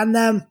back," and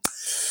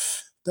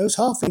those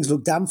halflings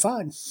look damn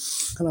fine.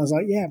 And I was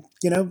like, "Yeah,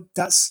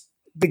 that's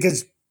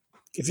because."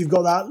 If you've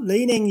got that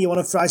leaning, you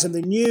want to try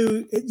something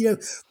new.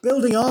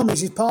 Building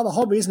armies is part of the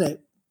hobby, isn't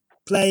it?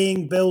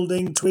 Playing,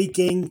 building,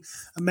 tweaking,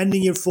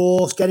 amending your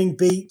force, getting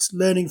beat,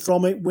 learning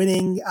from it,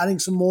 winning, adding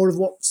some more of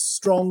what's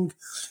strong.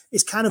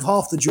 It's kind of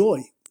half the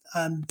joy.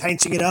 And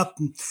painting it up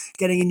and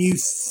getting a new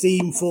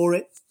theme for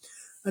it.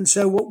 And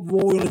so what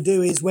we're going to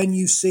do is when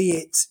you see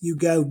it, you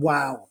go,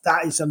 wow,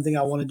 that is something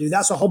I want to do.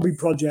 That's a hobby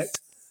project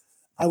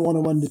I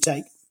want to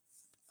undertake.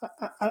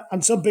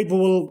 And some people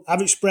will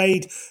have it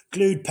sprayed,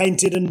 glued,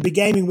 painted, and be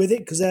gaming with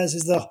it because theirs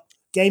is the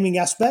gaming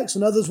aspects.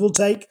 And others will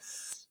take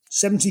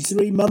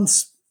 73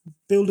 months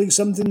building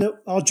something that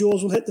our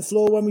jaws will hit the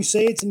floor when we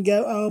see it and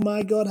go, oh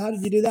my God, how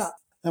did you do that?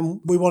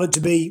 And we want it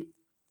to be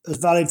as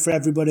valid for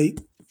everybody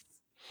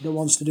that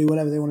wants to do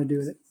whatever they want to do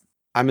with it.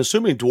 I'm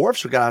assuming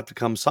dwarfs are going to have to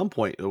come some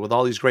point with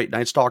all these great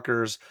Night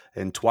Stalkers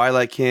and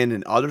Twilightkin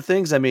and other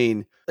things. I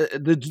mean,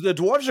 the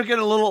dwarves are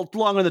getting a little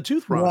long in the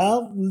tooth, Ron.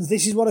 Well,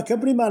 this is what a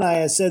company man I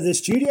had. So the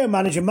studio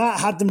manager,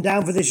 Matt, had them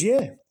down for this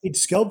year. He'd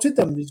sculpted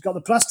them. He's got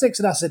the plastics.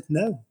 And I said,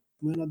 no,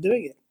 we're not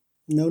doing it.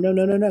 No.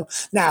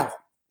 Now,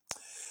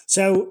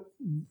 so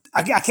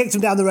I kicked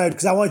him down the road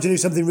because I wanted to do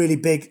something really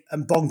big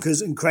and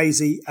bonkers and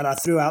crazy. And I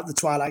threw out the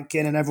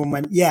Twilightkin and everyone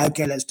went, yeah,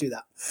 okay, let's do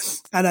that.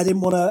 And I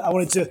didn't want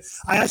to,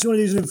 I actually want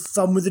to do something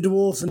fun with the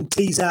dwarves and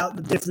tease out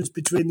the difference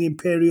between the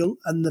Imperial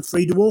and the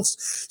Free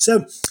Dwarfs.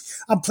 So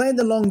I'm playing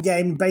the long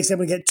game. Basically,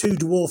 I'm going to get 2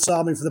 dwarfs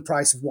army for the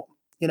price of one.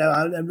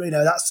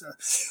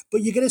 That's,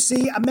 but you're going to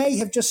see, I may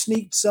have just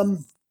sneaked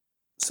some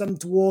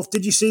dwarf.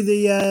 Did you see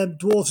the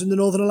dwarves in the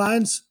Northern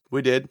Alliance?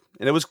 We did,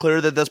 and it was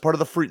clear that that's part of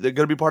the free. They're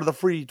going to be part of the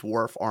free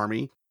dwarf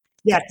army.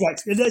 Yeah,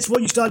 correct. That's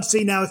what you start to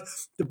see now.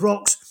 The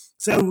Brocks.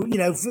 So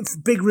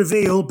big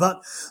reveal,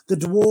 but the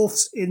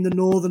dwarfs in the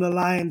Northern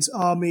Alliance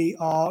army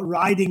are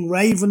riding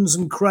ravens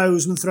and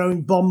crows and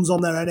throwing bombs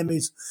on their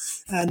enemies,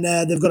 and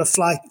they've got a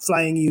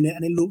flying unit,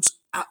 and it looks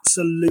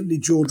absolutely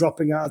jaw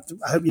dropping. I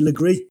hope you'll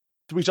agree.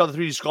 We saw the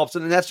 3D sculpts,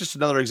 and that's just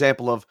another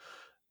example of.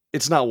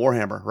 It's not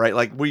Warhammer, right?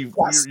 Like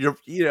you're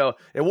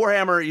in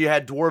Warhammer, you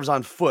had dwarves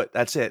on foot.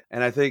 That's it.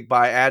 And I think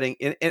by adding,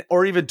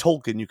 or even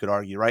Tolkien, you could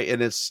argue, right?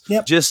 And it's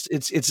just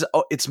it's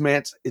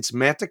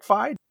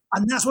mantified,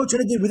 and that's what you're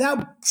trying to do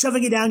without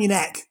shoving it down your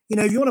neck.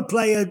 If you want to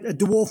play a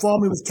dwarf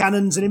army with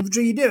cannons and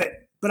infantry, you do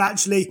it. But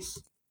actually,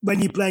 when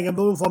you're playing a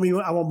dwarf army,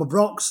 I want my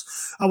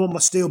Brocks, I want my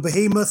steel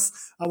behemoth,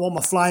 I want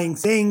my flying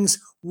things.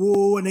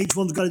 Whoa, and each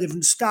one's got a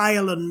different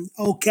style, and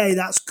okay,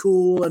 that's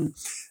cool, and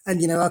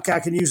okay, I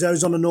can use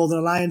those on a Northern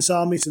Alliance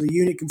army, so the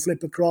unit can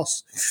flip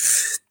across.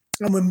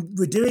 And when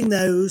we're doing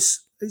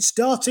those, it's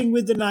starting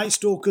with the Night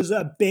Stalkers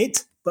a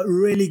bit, but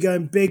really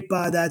going big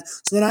by that.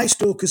 So the Night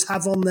Stalkers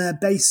have on their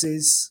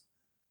bases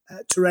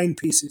terrain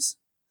pieces,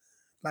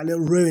 like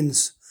little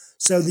ruins,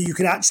 so that you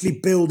can actually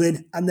build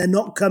in, and they're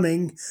not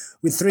coming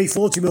with 3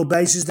 40mm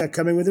bases, they're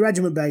coming with a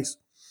regiment base.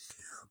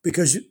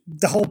 Because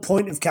the whole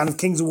point of kind of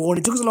Kings of War, and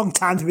it took us a long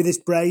time to be this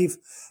brave,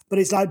 but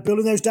it's like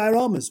building those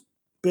dioramas,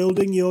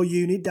 building your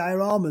unit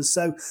dioramas.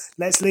 So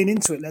let's lean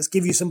into it. Let's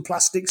give you some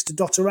plastics to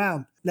dot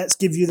around. Let's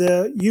give you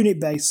the unit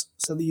base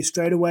so that you're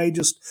straight away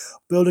just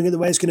building it the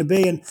way it's going to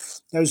be. And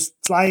those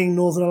flying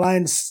Northern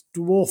Alliance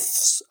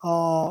dwarfs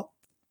are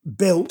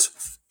built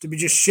to be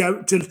just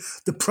shown to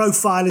the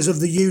profilers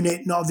of the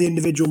unit, not of the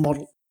individual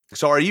model.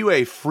 So are you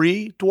a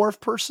free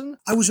dwarf person?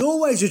 I was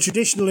always a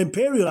traditional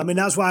Imperial. I mean,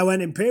 that's why I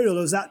went Imperial.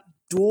 There was that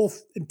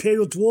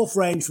Imperial dwarf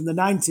range from the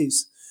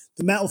 90s,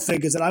 the metal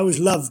figures that I always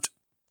loved.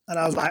 And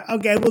I was like,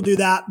 okay, we'll do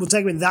that. We'll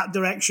take them in that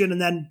direction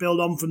and then build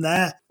on from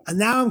there. And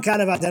now I'm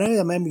kind of, I don't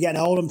know, I'm maybe getting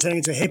old. I'm turning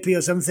into a hippie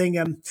or something.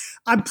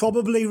 I'm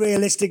probably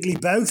realistically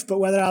both, but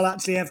whether I'll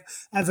actually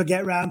ever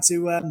get around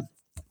to...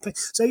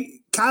 So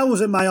Kyle was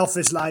at my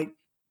office like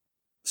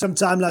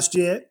sometime last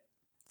year,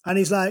 and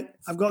he's like,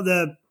 I've got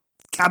the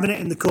cabinet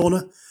in the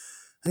corner,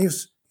 and he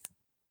was,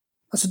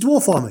 that's a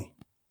dwarf army.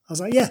 I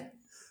was like, yeah,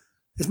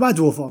 it's my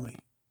dwarf army.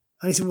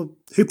 And he said, well,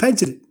 who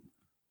painted it?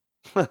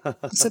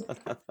 I said,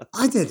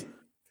 I did.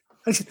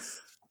 And he said,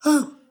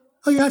 oh,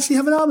 you actually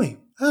have an army?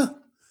 Oh,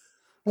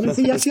 I didn't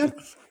think you actually had.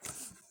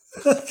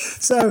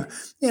 So,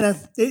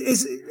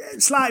 it's a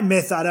slight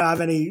myth I don't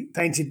have any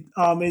painted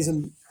armies,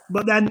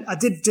 but then I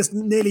did just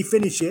nearly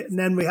finish it, and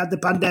then we had the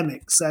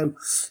pandemic. So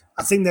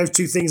I think those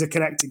two things are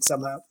connected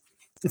somehow.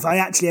 If I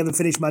actually ever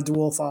finish my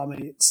dwarf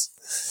army,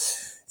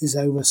 it's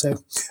over.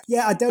 So,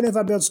 yeah, I don't know if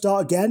I'll be able to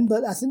start again,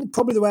 but I think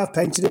probably the way I've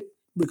painted it,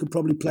 we could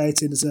probably play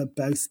it in as a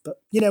both. But,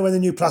 when the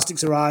new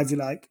plastics arrive, you're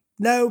like,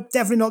 no,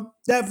 definitely not.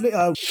 Definitely.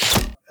 Oh,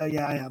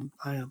 yeah, I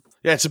am.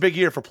 Yeah, it's a big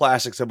year for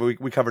plastics.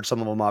 We covered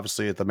some of them,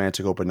 obviously, at the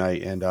Mantic Open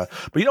Night. And but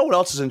what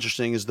else is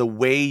interesting is the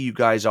way you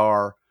guys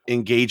are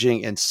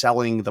engaging and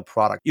selling the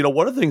product.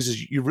 One of the things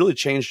is you really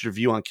changed your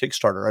view on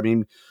Kickstarter. I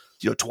mean,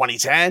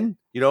 2010,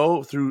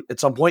 through at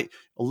some point,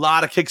 a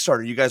lot of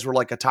Kickstarter. You guys were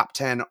like a top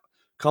 10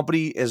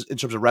 company as in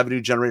terms of revenue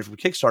generated from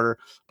Kickstarter.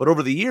 But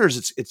over the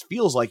years, it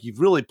feels like you've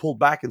really pulled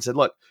back and said,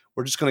 look,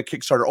 we're just going to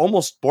Kickstarter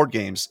almost board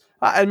games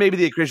and maybe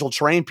the occasional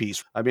terrain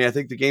piece. I mean, I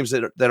think the games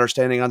that are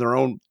standing on their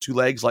own two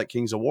legs, like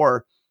Kings of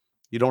War,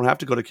 you don't have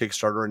to go to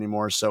Kickstarter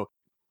anymore. So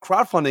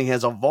crowdfunding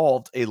has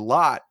evolved a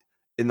lot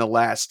in the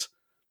last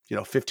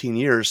 15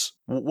 years.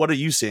 What are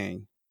you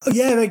seeing? Oh,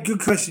 yeah,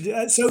 good question.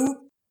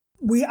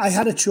 I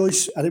had a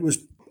choice, and it was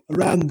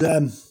around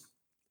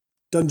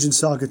Dungeon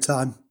Saga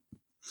time,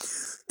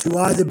 to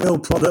either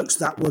build products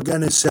that were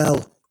going to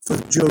sell for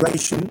the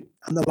duration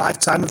and the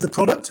lifetime of the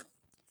product,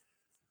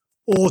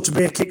 or to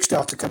be a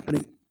Kickstarter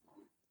company.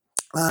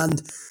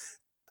 And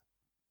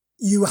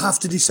you have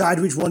to decide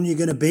which one you're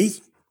going to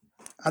be,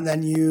 and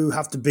then you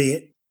have to be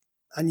it.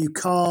 And you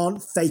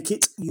can't fake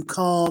it. You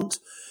can't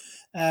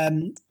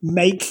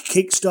make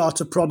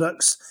Kickstarter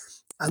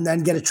products and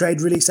then get a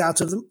trade release out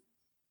of them.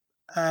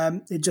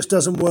 It just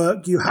doesn't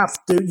work. You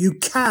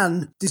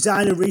can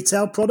design a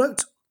retail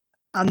product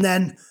and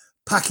then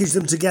package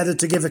them together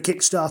to give a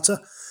Kickstarter.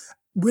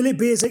 Will it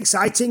be as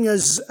exciting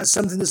as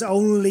something that's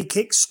only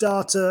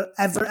Kickstarter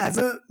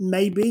ever?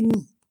 Maybe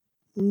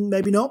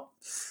not.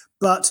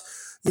 But,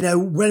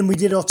 when we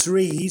did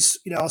Otteries,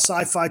 our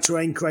Sci-Fi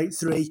Terrain Crate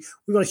 3,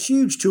 we got a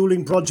huge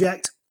tooling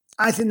project.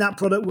 I think that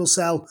product will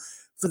sell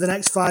for the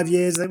next 5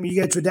 years. I think when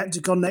you go to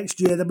Adepticon next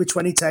year, there'll be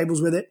 20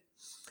 tables with it.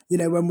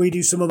 When we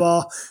do some of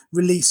our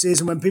releases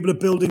and when people are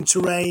building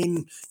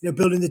terrain,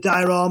 building the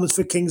dioramas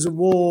for Kings of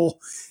War,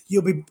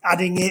 you'll be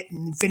adding it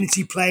and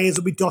Infinity players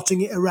will be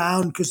dotting it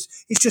around because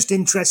it's just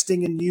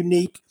interesting and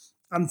unique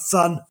and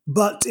fun.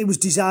 But it was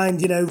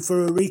designed,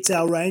 for a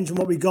retail range, and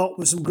what we got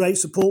was some great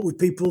support with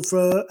people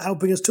for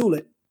helping us tool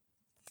it.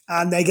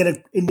 And they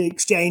get, in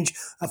exchange,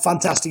 a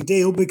fantastic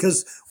deal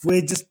because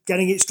we're just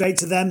getting it straight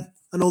to them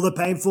and all they're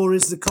paying for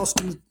is the cost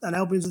and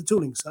helping us with the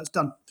tooling. So it's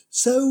done.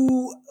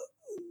 So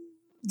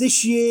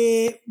this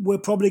year, we're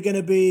probably going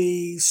to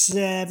be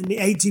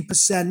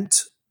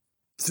 80%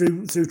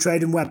 through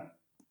trade and web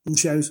and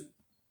shows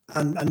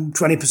and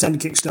 20%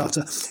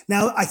 Kickstarter.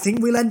 Now, I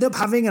think we'll end up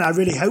having, and I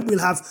really hope we'll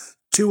have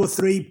 2 or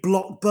 3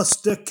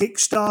 blockbuster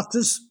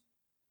Kickstarters.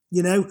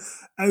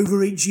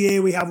 Over each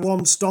year we have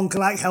one. Stonker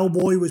like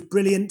Hellboy was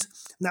brilliant.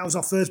 And that was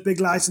our first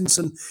big license.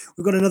 And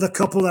we've got another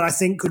couple that I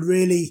think could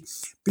really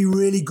be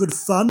really good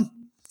fun.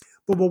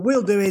 But what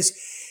we'll do is,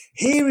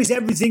 here is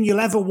everything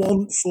you'll ever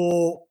want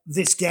for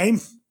this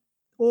game.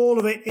 All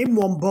of it in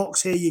one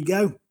box. Here you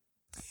go.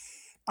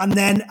 And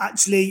then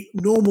actually,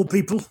 normal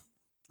people,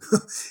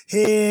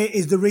 here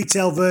is the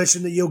retail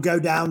version that you'll go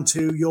down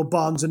to your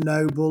Barnes &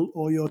 Noble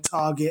or your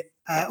Target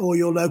or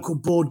your local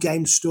board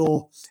game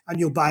store and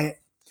you'll buy it.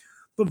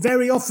 But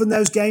very often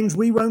those games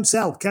we won't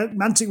sell.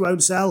 Mantic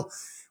won't sell.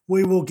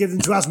 We will give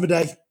them to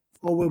Asmodee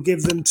or we'll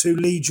give them to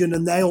Legion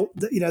and they'll,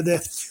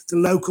 the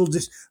local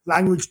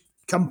language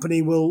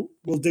company will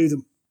do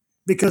them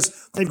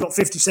because they've got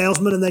 50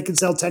 salesmen and they can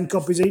sell 10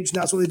 copies each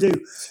and that's what they do.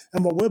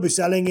 And what we'll be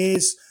selling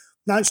is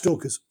Night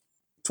Stalkers,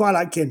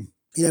 Twilight Kin.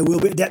 We'll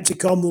be at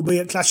Adepticon, we'll be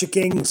at Clash of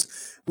Kings,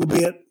 we'll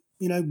be at,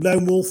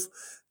 Lone Wolf,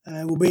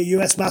 we'll be at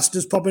US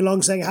Masters popping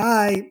along saying,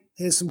 hi,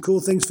 here's some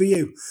cool things for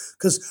you.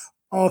 Because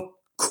our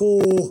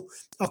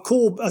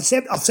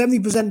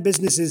 70%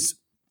 business is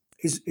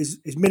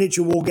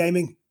miniature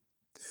wargaming.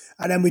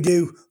 And then we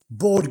do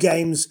board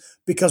games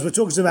because we're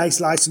talking to ace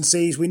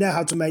licensees. We know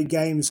how to make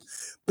games.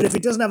 But if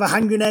it doesn't have a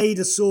hand grenade,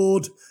 a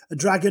sword, a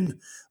dragon,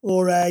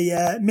 or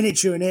a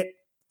miniature in it,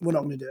 we're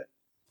not going to do it.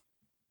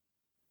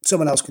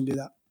 Someone else can do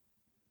that.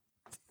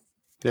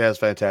 Yeah, it's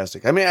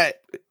fantastic. I mean,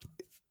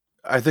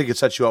 I think it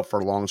sets you up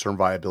for long-term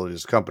viability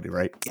as a company,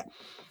 right? Yeah.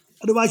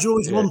 Otherwise, you're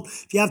always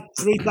if you have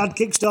 3 bad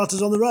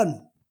Kickstarters on the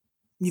run,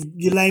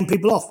 you're laying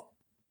people off.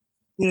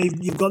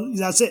 You've got,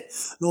 that's it.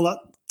 And all that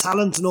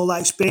talent and all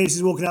that experience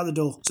is walking out the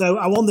door. So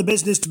I want the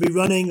business to be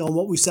running on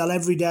what we sell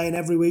every day and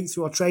every week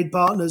through our trade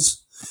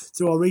partners,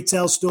 through our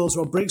retail stores,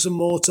 through our bricks and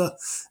mortar.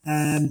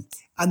 And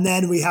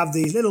then we have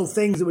these little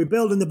things that we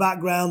build in the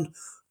background,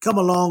 come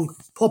along,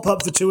 pop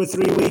up for 2 or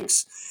 3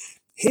 weeks.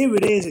 Here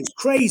it is. It's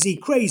crazy,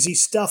 crazy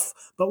stuff,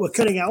 but we're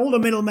cutting out all the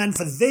middlemen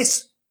for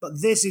this.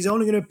 But this is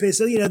only going to appear.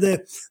 So,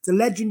 the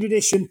Legend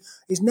Edition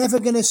is never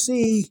going to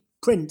see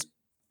print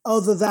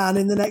other than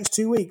in the next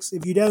 2 weeks.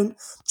 If you don't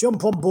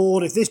jump on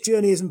board, if this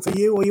journey isn't for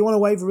you or you want to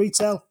wait for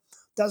retail,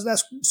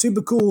 that's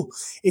super cool.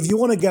 If you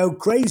want to go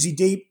crazy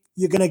deep,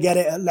 you're going to get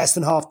it at less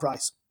than half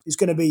price. It's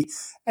going to be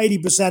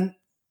 80%.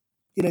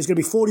 It's going to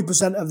be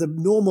 40% of the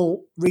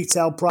normal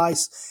retail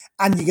price,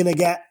 and you're going to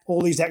get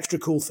all these extra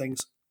cool things.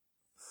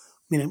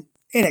 In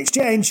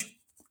exchange,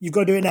 you've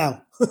got to do it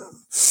now.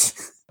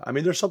 I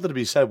mean, there's something to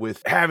be said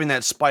with having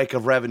that spike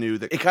of revenue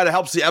that it kind of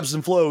helps the ebbs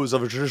and flows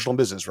of a traditional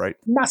business, right?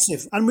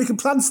 Massive. And we can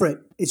plan for it.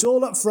 It's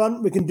all up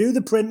front. We can do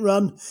the print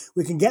run.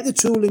 We can get the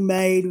tooling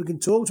made. We can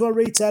talk to our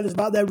retailers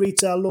about their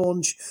retail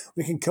launch.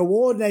 We can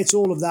coordinate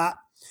all of that.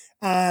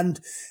 And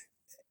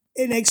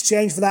in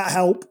exchange for that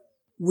help,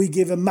 we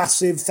give a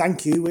massive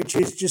thank you, which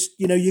is just,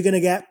 you're going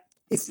to get,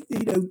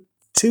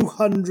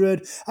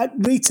 200 at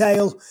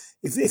retail.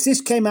 If this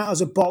came out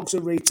as a box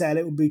at retail,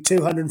 it would be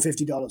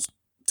 $250,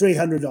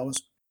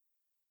 $300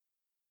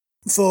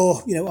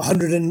 for,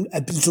 100 and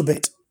a little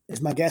bit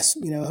is my guess,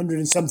 100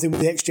 and something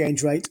with the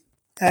exchange rate.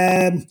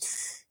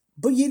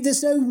 But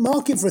there's no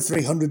market for a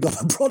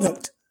 $300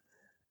 product.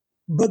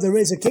 But there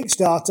is a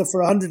Kickstarter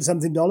for $100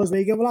 something where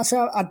you go, well,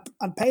 actually,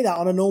 I'd pay that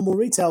on a normal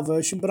retail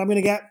version, but I'm going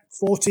to get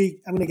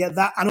 40, I'm going to get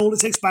that and all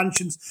its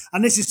expansions.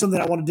 And this is something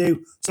I want to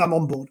do, so I'm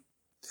on board.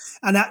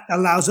 And that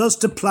allows us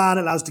to plan,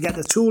 allows us to get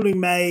the tooling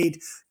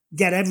made,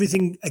 get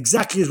everything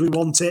exactly as we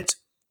want it.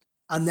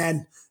 And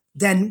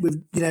then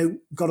we've,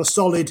 got a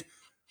solid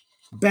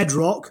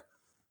bedrock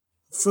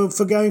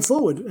for going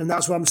forward. And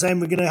that's what I'm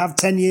saying. We're going to have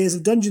 10 years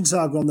of Dungeon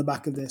Saga on the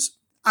back of this,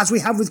 as we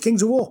have with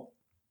Kings of War.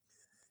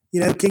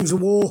 Kings of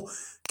War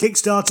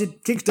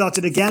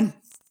kickstarted again,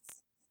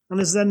 and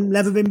has then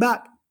never been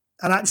back.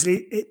 And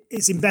actually,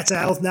 it's in better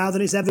health now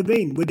than it's ever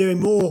been. We're doing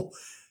more.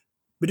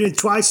 We're doing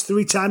twice,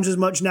 3 times as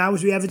much now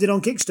as we ever did on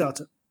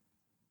Kickstarter.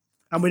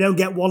 And we don't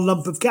get one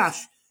lump of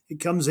cash. It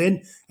comes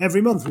in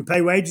every month. We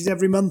pay wages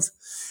every month.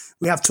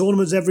 We have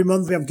tournaments every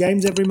month. We have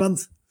games every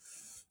month.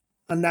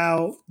 And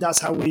now that's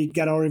how we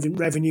get our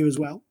revenue as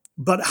well.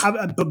 But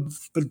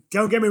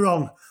don't get me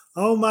wrong.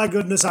 Oh my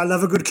goodness, I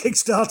love a good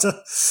Kickstarter.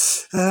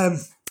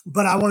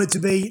 But I want it to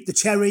be the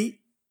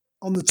cherry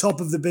on the top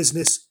of the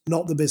business,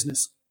 not the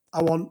business.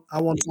 I want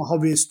our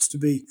hobbyists to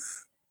be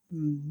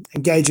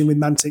engaging with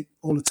Mantic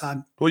all the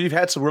time. Well, you've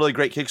had some really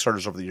great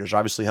Kickstarters over the years.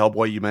 Obviously,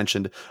 Hellboy, you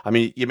mentioned. I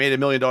mean, you made $1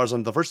 million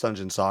on the first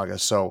Dungeon Saga,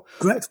 so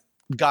correct.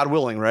 God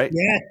willing, right?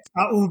 Yeah,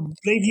 that would,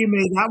 believe you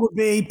me, that would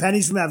be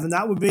pennies from heaven.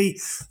 That would be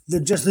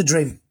just the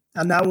dream.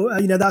 And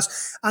that,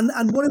 that's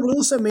and what it will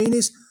also mean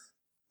is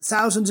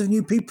thousands of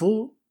new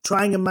people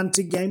trying a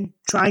Mantic game,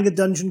 trying a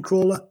dungeon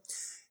crawler,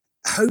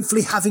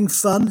 hopefully having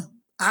fun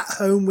at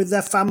home with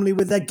their family,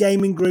 with their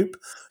gaming group.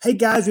 Hey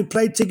guys, we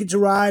played Ticket to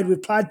Ride, we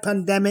played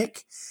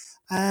Pandemic.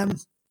 I'm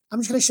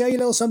just going to show you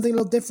a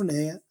little different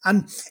here,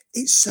 and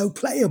it's so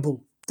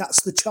playable.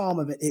 That's the charm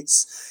of it.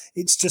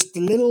 It's just a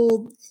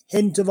little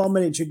hint of our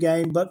miniature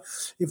game. But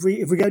if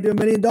we go do $1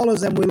 million,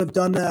 then we'll have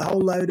done a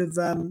whole load of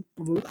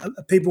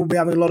people will be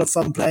having a lot of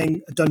fun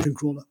playing a dungeon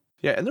crawler.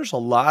 Yeah, and there's a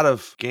lot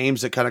of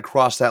games that kind of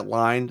cross that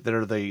line that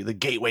are the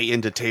gateway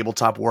into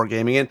tabletop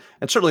wargaming,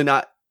 and certainly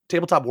not.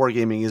 Tabletop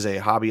wargaming is a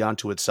hobby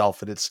unto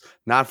itself, and it's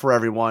not for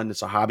everyone.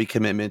 It's a hobby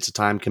commitment. It's a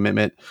time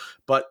commitment.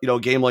 But a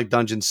game like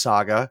Dungeon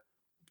Saga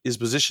is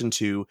positioned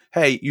to,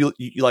 hey, you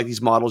like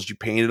these models, you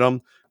painted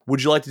them.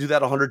 Would you like to do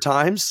that 100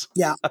 times?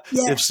 Yeah.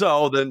 If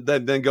so,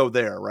 then go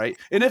there, right?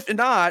 And if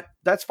not,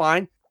 that's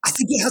fine. I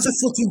think it has a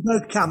foot in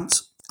both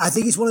camps. I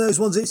think it's one of those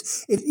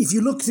ones. If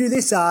you look through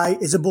this eye,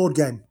 it's a board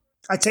game.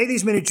 I take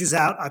these miniatures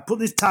out, I put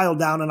this tile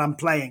down, and I'm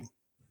playing.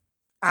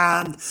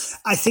 And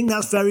I think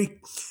that's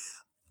very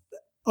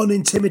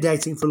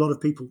unintimidating for a lot of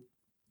people.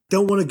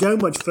 Don't want to go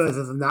much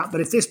further than that.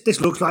 But if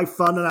this looks like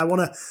fun and I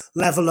want to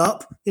level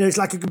up, it's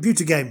like a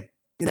computer game.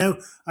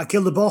 I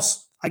kill the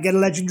boss, I get a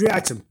legendary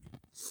item.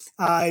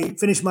 I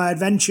finish my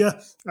adventure,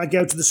 I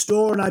go to the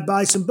store and I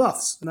buy some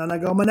buffs, and then I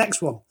go on my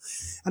next one.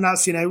 And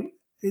that's,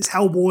 it's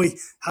Hellboy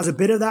has a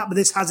bit of that, but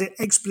this has it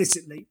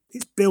explicitly.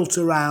 It's built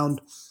around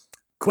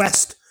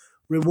quest,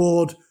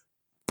 reward,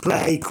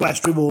 play,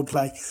 quest, reward,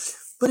 play.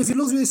 But if you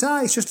look through this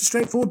eye, it's just a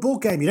straightforward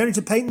board game. You don't need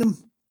to paint them.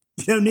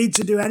 You don't need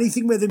to do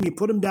anything with them. You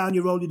put them down,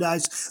 you roll your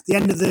dice. At the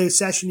end of the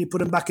session, you put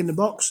them back in the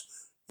box,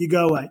 you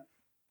go away.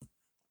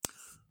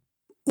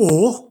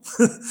 Or,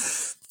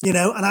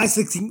 and I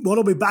think what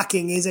I'll be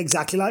backing is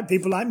exactly like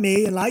people like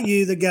me and like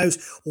you that goes,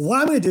 well,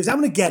 what I'm going to do is I'm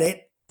going to get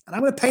it and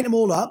I'm going to paint them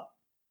all up.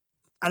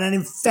 And then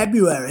in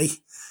February,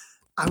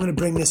 I'm going to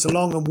bring this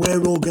along and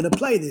we're all going to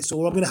play this,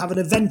 or I'm going to have an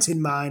event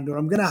in mind, or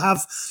I'm going to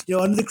have,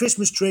 under the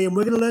Christmas tree and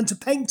we're going to learn to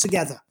paint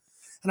together.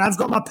 And I've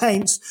got my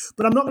paints,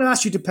 but I'm not going to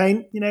ask you to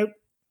paint,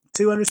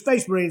 200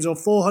 Space Marines or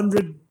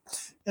 400,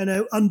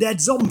 undead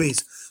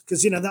zombies,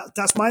 because,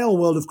 that's my old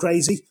world of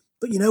crazy.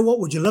 But you know what?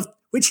 Would you love?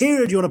 Which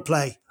hero do you want to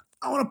play?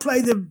 I want to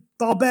play the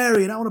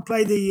Barbarian. I want to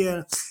play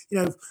the,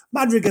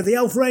 Madrigal, the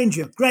Elf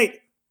Ranger. Great.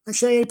 Let's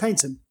show you how to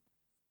paint them.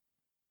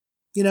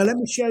 Let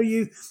me show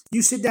you.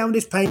 You sit down with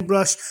this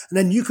paintbrush, and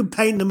then you can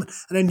paint them,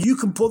 and then you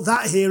can put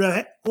that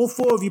hero, all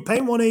 4 of you,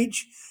 paint one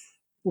each.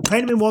 We'll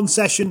paint them in one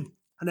session,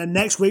 and then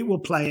next week we'll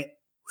play it.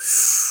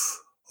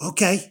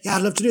 Okay, yeah,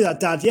 I'd love to do that,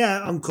 Dad.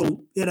 Yeah,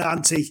 Uncle,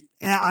 Auntie.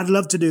 Yeah, I'd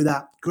love to do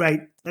that.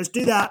 Great, let's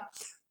do that.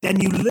 Then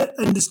you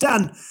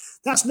understand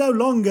that's no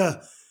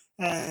longer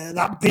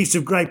that piece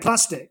of grey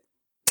plastic.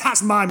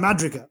 That's my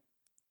Madrigal.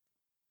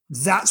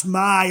 That's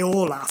my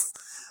Olaf.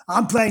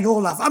 I'm playing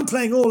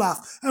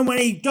Olaf. And when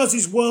he does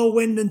his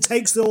whirlwind and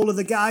takes all of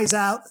the guys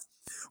out,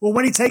 or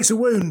when he takes a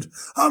wound,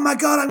 oh my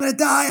God, I'm going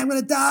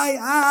to die.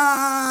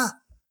 Ah!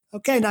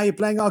 Okay, now you're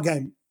playing our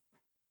game.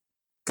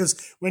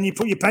 Because when you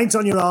put your paint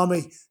on your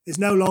army, it's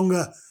no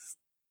longer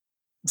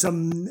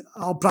some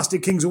old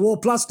plastic Kings of War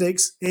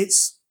plastics.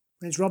 It's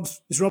It's Rob's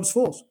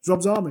force. It's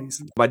Rob's army.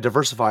 By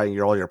diversifying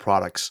all your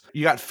products,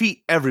 you got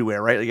feet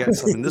everywhere, right? You got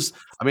something.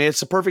 It's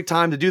the perfect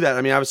time to do that.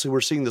 I mean, obviously,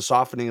 we're seeing the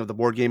softening of the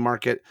board game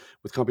market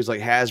with companies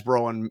like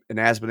Hasbro and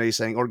Asmodee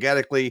saying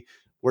organically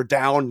we're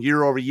down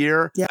year over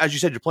year. Yeah. As you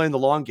said, you're playing the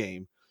long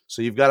game,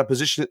 so you've got to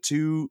position it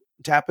to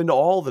tap into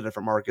all the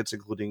different markets,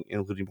 including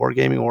board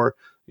gaming or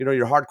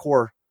your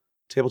hardcore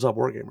tabletop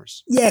board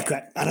gamers. Yeah,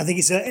 correct. And I think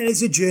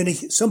it's a journey.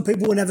 Some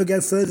people will never go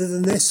further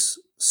than this.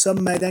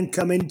 Some may then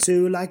come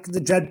into like the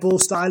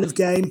Dreadball style of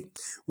game,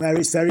 where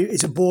it's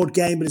a board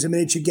game, but it's a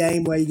miniature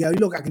game where you go,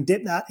 look, I can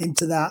dip that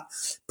into that,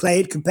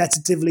 play it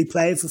competitively,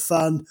 play it for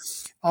fun.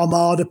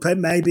 Armada,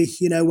 maybe,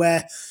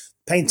 where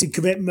painting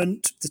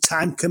commitment, the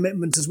time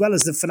commitment, as well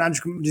as the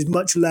financial commitment is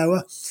much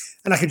lower.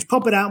 And I can just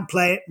pop it out and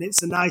play it, and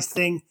it's a nice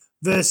thing.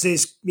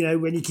 Versus,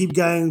 when you keep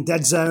going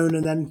Dead Zone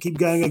and then keep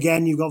going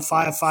again, you've got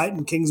Firefight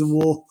and Kings of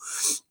War.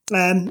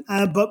 But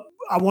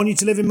I want you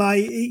to live in my,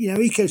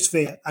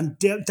 ecosphere and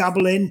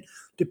dabble in,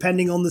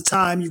 depending on the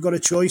time, you've got a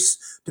choice.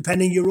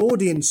 Depending your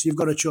audience, you've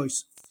got a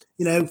choice.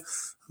 I'm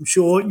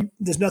sure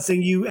there's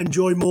nothing you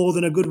enjoy more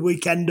than a good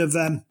weekend of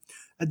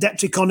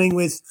Adepticoning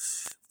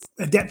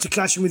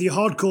Adepticlashing with your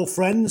hardcore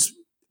friends.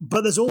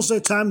 But there's also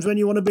times when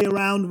you want to be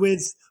around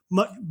with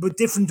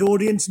different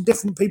audience and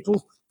different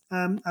people.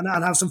 And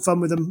have some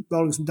fun with them,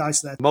 rolling some dice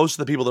there. Most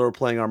of the people that were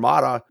playing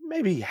Armada,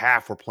 maybe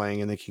half were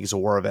playing in the Kings of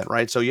War event,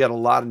 right? So you had a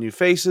lot of new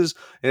faces,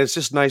 and it's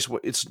just nice.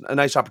 It's a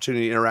nice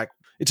opportunity to interact.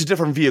 It's a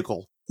different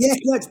vehicle. Yeah,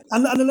 correct.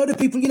 And a lot of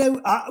people,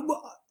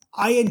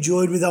 I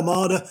enjoyed with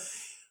Armada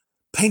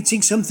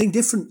painting something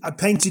different. I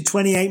painted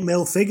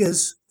 28mm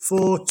figures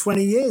for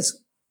 20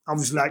 years.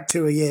 Obviously, like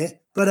 2 a year.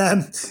 But,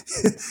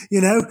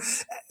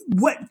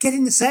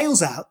 getting the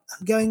sales out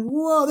and going,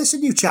 whoa, this is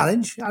a new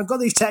challenge. I've got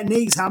these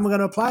techniques. How am I going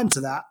to apply them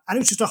to that? And it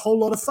was just a whole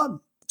lot of fun.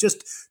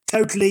 Just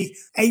totally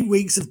 8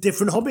 weeks of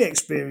different hobby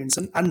experience.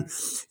 And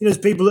there's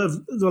people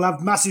that will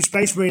have massive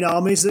Space Marine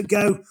armies that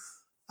go,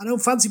 I don't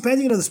fancy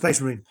painting another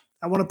Space Marine.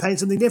 I want to paint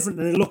something different.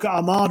 And they look at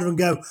Armada and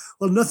go,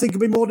 well, nothing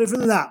could be more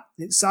different than that.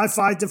 It's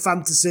sci-fi to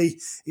fantasy.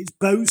 It's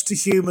boats to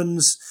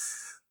humans.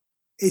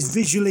 It's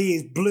visually,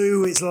 it's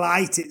blue, it's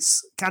light,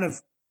 it's kind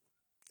of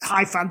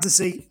high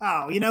fantasy.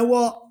 Oh, you know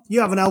what?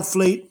 You have an elf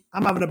fleet.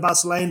 I'm having a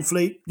Basilean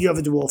fleet. You have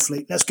a dwarf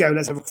fleet. Let's go.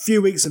 Let's have a few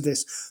weeks of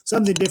this.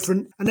 Something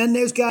different. And then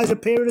those guys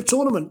appear at a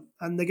tournament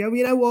and they go,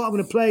 you know what? I'm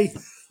going to play,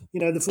 the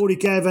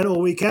 40K event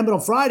all weekend, but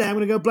on Friday, I'm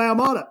going to go play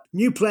Armada.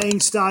 New playing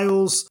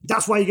styles.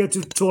 That's why you go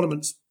to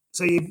tournaments.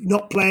 So you're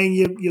not playing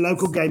your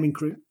local gaming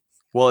crew.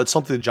 Well, it's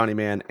something that Johnny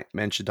Mann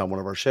mentioned on one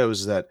of our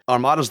shows, is that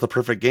Armada is the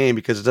perfect game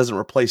because it doesn't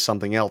replace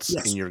something else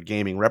in your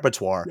gaming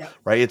repertoire,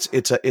 right?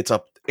 It's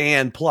a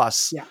and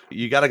plus. Yeah.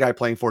 You got a guy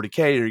playing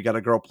 40K or you got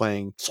a girl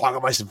playing Song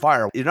of Ice and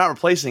Fire. You're not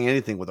replacing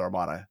anything with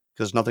Armada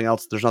because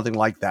there's nothing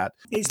like that.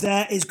 It's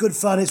there. It's good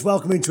fun. It's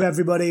welcoming to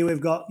everybody.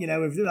 We've got,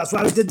 that's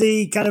why we did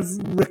the kind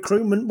of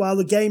recruitment while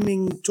the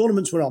gaming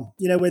tournaments were on,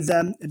 with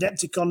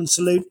Adepticon and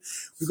Salute.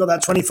 We've got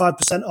that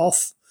 25%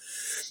 off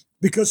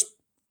because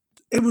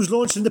it was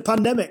launched in the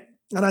pandemic.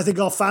 And I think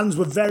our fans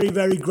were very,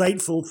 very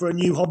grateful for a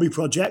new hobby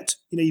project.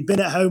 You've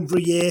been at home for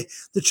a year.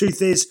 The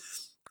truth is,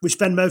 we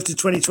spend most of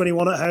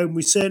 2021 at home.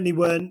 We certainly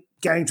weren't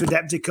going to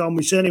Adepticon.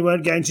 We certainly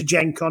weren't going to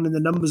Gen Con in the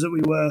numbers that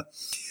we were.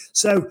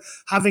 So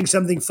having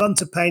something fun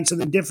to paint,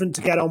 something different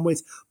to get on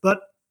with.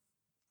 But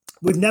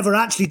we've never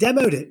actually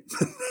demoed it.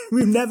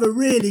 We've never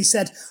really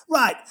said,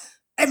 right,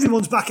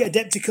 everyone's back at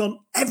Adepticon.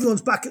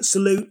 Everyone's back at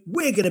Salute.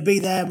 We're going to be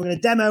there. We're going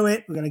to demo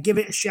it. We're going to give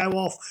it a show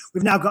off.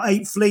 We've now got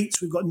 8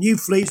 fleets. We've got new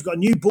fleets. We've got a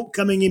new book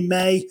coming in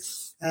May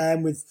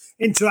with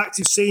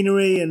interactive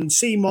scenery and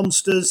sea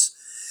monsters.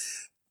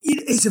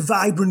 It's a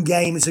vibrant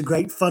game. It's a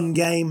great fun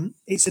game.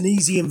 It's an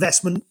easy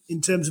investment in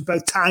terms of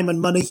both time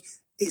and money.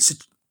 It's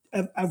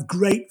a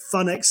great,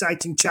 fun,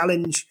 exciting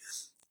challenge.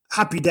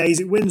 Happy days.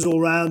 It wins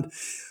all round.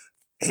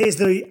 Here's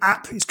the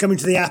app. It's coming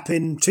to the app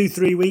in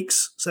 2-3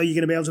 weeks. So you're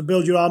going to be able to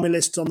build your army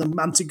list on the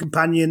Mantic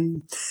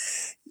Companion.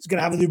 It's going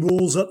to have the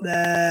rules up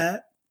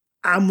there.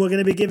 And we're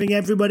going to be giving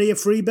everybody a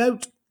free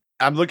boat.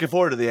 I'm looking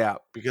forward to the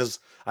app because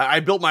I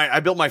built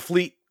my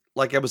fleet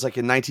like it was like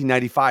in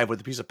 1995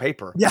 with a piece of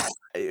paper. Yeah.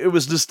 It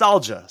was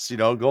nostalgia,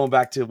 going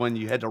back to when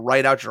you had to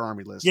write out your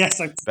army list. Yes.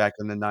 Back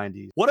in the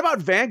 90s. What about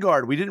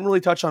Vanguard? We didn't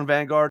really touch on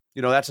Vanguard.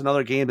 That's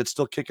another game that's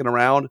still kicking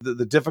around.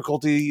 The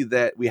difficulty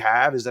that we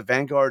have is that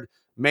Vanguard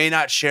may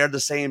not share the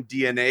same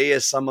DNA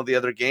as some of the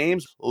other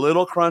games. A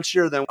little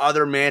crunchier than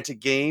other Mantic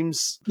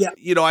games. Yeah.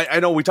 I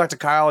know we talked to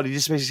Kyle and he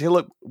just basically said, hey,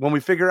 look, when we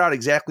figure out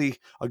exactly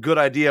a good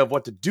idea of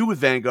what to do with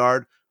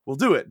Vanguard, we'll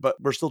do it.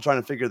 But we're still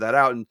trying to figure that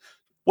out. And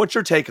what's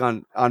your take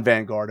on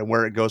Vanguard and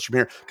where it goes from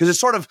here? Because it's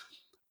sort of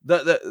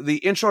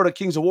the intro to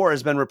Kings of War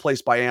has been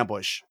replaced by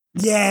Ambush.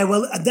 Yeah,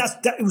 well,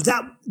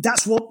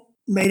 that's what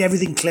made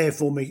everything clear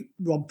for me,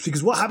 Rob.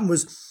 Because what happened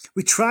was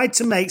we tried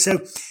to make, so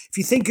if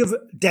you think of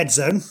Dead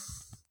Zone,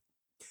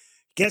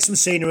 get some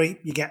scenery,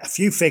 you get a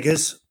few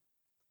figures,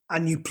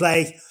 and you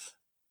play,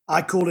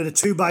 I call it a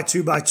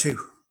 2x2x2.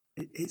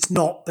 It's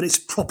not, but it's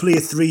properly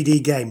a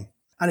 3D game.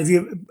 And if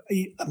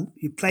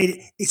you played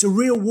it, it's a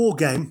real war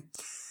game.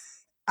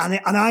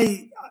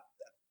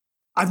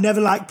 I've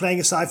never liked playing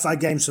a sci-fi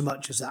game so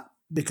much as that,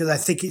 because I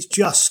think it's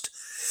just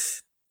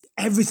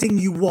everything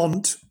you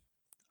want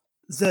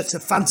that a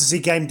fantasy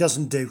game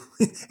doesn't do.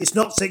 It's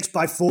not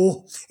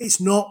 6x4.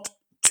 It's not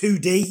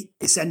 2D,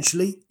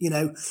 essentially.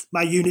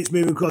 My unit's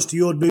moving across to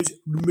your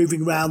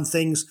moving around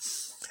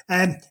things.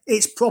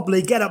 It's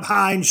probably get up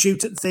high and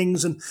shoot at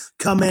things and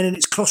come in, and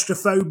it's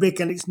claustrophobic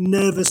and it's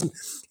nervous and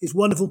it's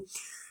wonderful.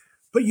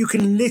 But you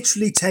can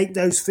literally take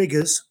those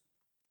figures,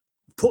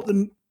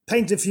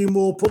 paint a few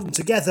more, put them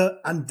together,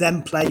 and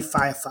then play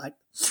Firefight.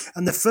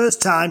 And the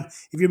first time,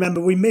 if you remember,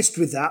 we missed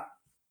with that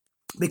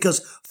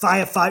because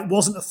Firefight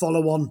wasn't a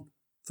follow-on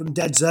from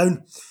Dead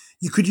Zone.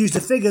 You could use the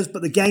figures,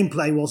 but the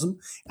gameplay wasn't.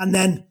 And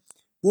then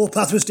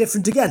Warpath was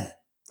different again.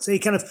 So you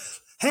kind of,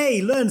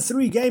 learn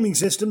 3 gaming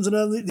systems,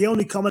 and the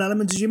only common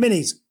element is your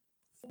minis.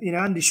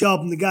 Andy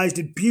Sharp and the guys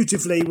did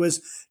beautifully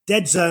was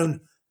Dead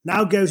Zone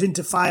now goes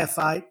into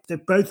Firefight.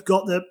 They've both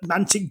got the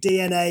Mantic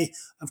DNA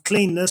of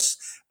cleanness.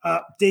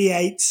 D8,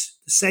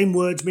 the same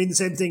words mean the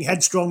same thing.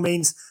 Headstrong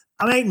means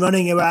I ain't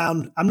running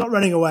around. I'm not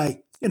running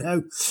away.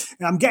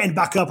 I'm getting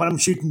back up and I'm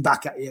shooting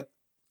back at you.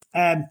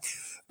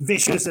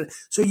 Vicious.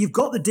 So you've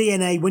got the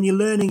DNA. When you're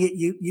learning it,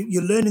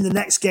 you're learning the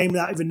next game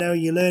without even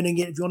knowing you're learning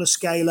it. If you want to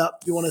scale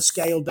up, you want to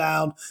scale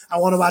down. I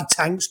want to add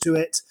tanks to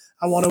it.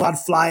 I want to add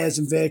flyers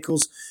and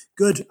vehicles.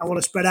 Good. I want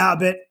to spread out a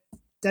bit.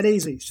 Dead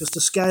easy. It's just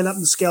to scale up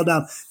and scale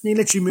down. And you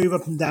literally move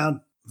up and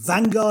down.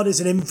 Vanguard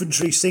is an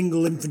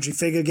single infantry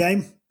figure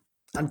game,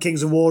 and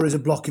Kings of War is a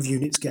block of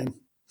units game.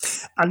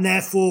 And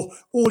therefore,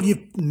 all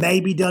you've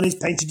maybe done is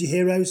painted your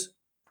heroes.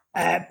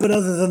 But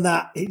other than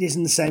that, it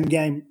isn't the same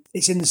game.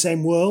 It's in the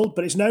same world,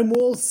 but it's no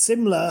more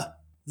similar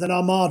than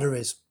Armada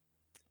is.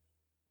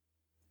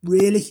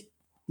 Really?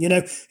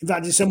 In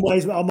fact, in some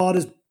ways,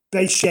 Armada's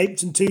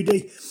base-shaped and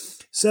 2D.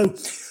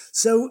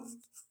 So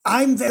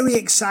I'm very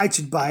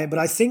excited by it, but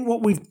I think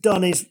what we've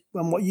done is,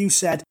 and what you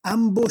said,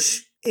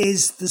 Ambush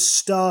is the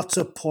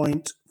starter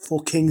point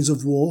for Kings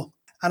of War.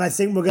 And I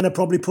think we're going to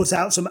probably put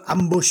out some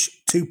Ambush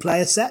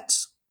 2-player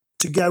sets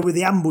to go with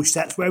the Ambush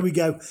sets, where we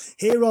go,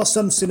 here are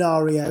some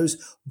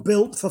scenarios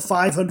built for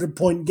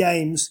 500-point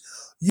games.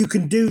 You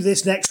can do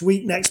this next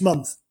week, next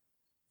month.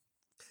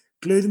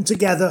 Glue them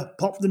together,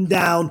 pop them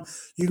down.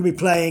 You can be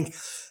playing.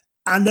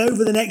 And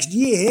over the next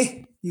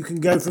year, you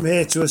can go from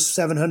here to a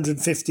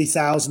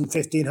 750,000,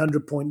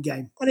 1,500-point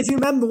game. And if you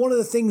remember, one of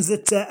the things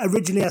that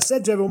originally I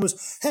said to everyone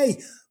was,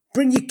 hey,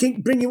 bring your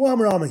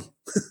Warhammer army.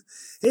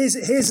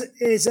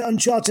 Here's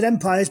Uncharted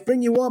Empires,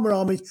 bring your Warhammer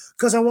army,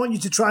 because I want you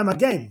to try my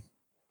game.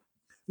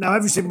 Now,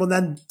 every single one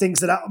then thinks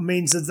that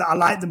means that I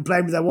like them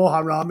playing with their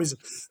Warhammer armies.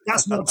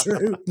 That's not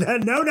true.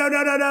 No.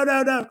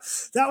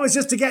 That was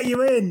just to get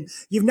you in.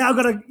 You've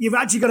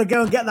actually got to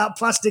go and get that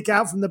plastic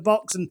out from the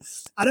box. And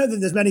I don't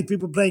think there's many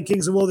people playing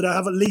Kings of War that don't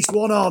have at least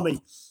one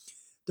army.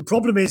 The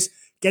problem is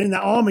getting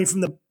that army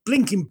from the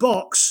blinking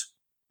box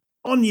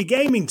on your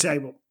gaming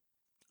table.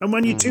 And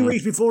when you're 2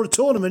 weeks before a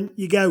tournament,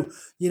 you go,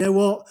 you know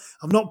what?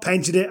 I've not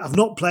painted it. I've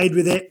not played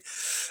with it.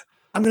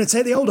 I'm going to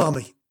take the old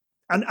army.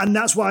 And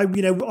that's why,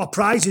 our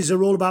prizes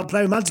are all about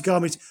playing Magic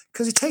armies,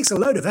 because it takes a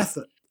load of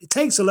effort. It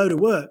takes a load of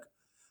work.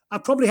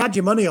 I've probably had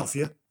your money off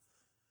you,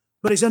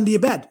 but it's under your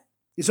bed.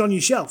 It's on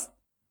your shelf.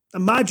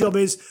 And my job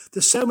is,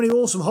 there's so many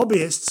awesome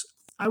hobbyists.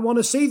 I want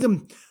to see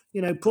them.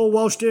 Paul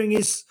Walsh doing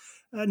his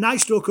Night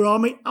Stalker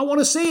army. I want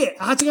to see it.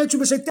 I had to go to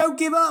him and say, don't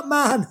give up,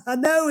 man. I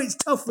know it's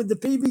tough with the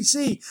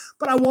PVC,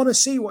 but I want to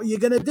see what you're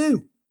going to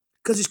do,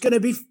 because it's going to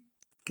be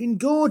fucking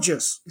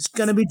gorgeous. It's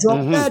going to be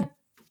drop dead.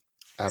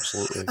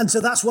 Absolutely. And so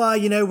that's why,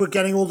 we're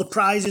getting all the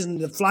prizes and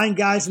the flying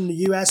guys from the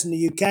US and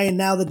the UK, and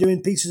now they're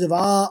doing pieces of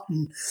art.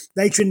 And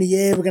later in the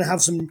year, we're going to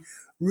have some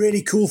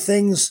really cool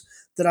things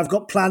that I've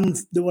got planned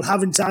that we'll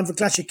have in time for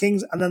Clash of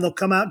Kings, and then they'll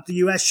come out to the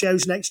US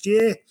shows next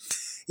year.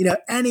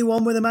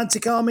 Anyone with a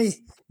Mantic army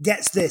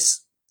gets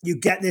this. You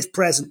get this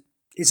present.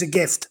 It's a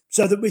gift.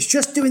 So that it's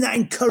just doing that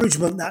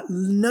encouragement, that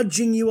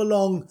nudging you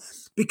along,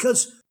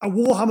 because a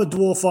Warhammer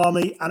Dwarf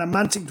army and a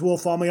Mantic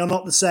Dwarf army are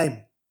not the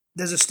same.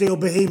 There's a Steel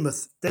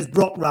Behemoth. There's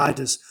Brock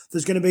Riders.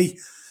 There's going to be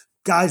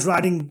guys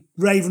riding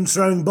ravens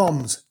throwing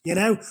bombs,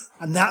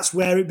 And that's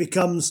where it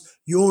becomes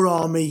your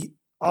army,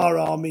 our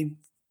army,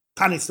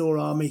 Panithor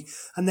army.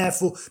 And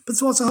therefore, but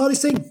what's the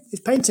hardest thing?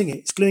 It's painting it.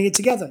 It's gluing it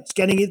together. It's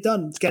getting it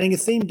done. It's getting a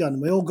theme done.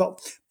 We all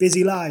got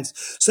busy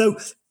lives. So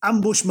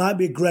Ambush might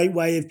be a great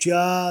way of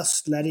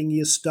just letting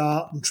you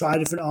start and try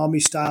different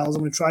army styles.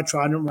 I'm going to try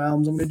Trident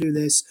Realms. I'm going to do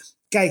this.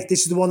 Okay,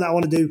 this is the one that I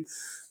want to do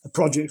a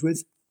project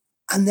with.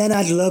 And then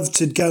I'd love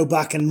to go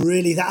back and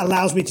really, that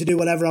allows me to do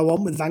whatever I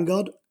want with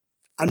Vanguard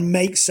and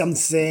make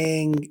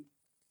something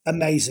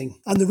amazing.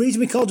 And the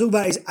reason we can't talk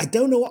about it is I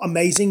don't know what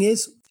amazing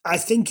is. I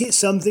think it's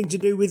something to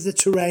do with the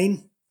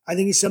terrain. I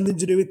think it's something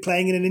to do with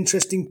playing in an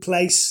interesting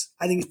place.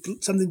 I think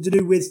it's something to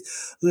do with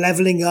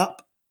leveling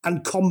up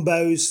and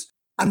combos.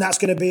 And that's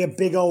going to be a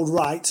big old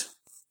right,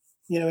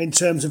 in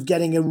terms of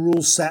getting a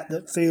rule set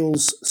that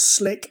feels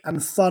slick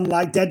and fun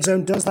like Dead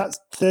Zone does. That's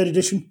 3rd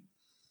edition.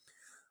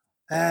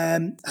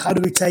 How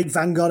do we take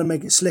Vanguard and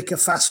make it slicker,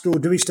 faster, or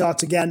do we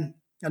start again?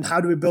 and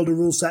how do we build a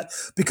rule set?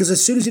 Because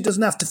as soon as it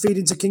doesn't have to feed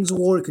into Kings of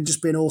War, it can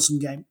just be an awesome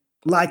game,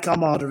 like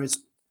Armada is.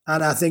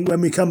 And I think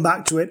when we come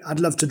back to it, I'd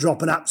love to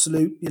drop an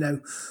absolute,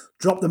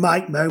 drop the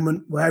mic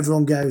moment where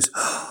everyone goes,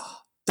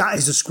 oh, that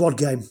is a squad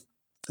game.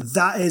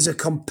 That is a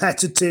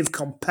competitive,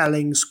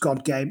 compelling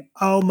squad game.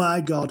 Oh my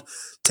God.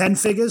 10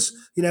 figures,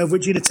 of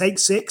which you're going to take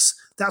 6.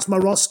 That's my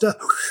roster.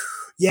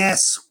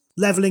 Yes.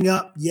 Leveling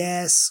up.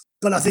 Yes.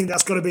 But I think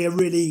that's got to be a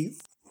really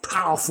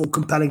powerful,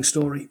 compelling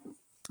story.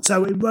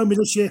 So it won't be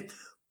this year.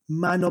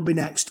 Might not be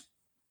next.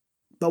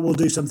 But we'll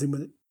do something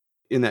with it.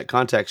 In that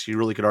context, you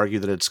really could argue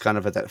that it's kind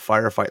of at that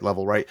firefight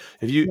level, right?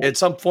 If you at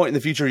some point in the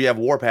future you have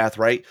Warpath,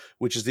 right,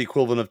 which is the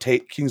equivalent of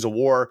Kings of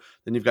War,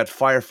 then you've got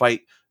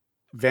Firefight.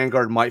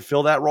 Vanguard might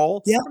fill that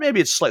role. Yeah. Or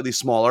maybe it's slightly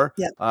smaller.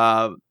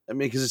 Yeah.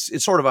 Because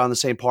it's sort of on the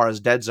same par as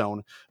Dead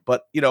Zone.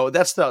 But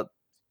that's the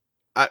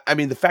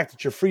fact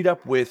that you're freed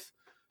up with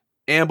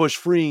Ambush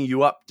freeing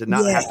you up to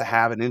not have to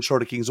have an intro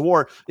to Kings of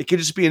War. It could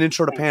just be an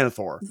intro to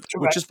Panathor,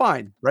 which is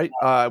fine, right?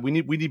 We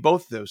need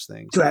both of those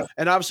things. Correct.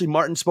 And obviously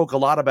Martin spoke a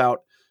lot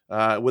about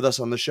with us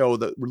on the show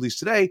that released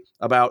today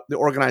about the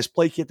organized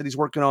play kit that he's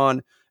working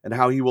on and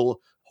how he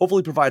will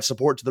hopefully provide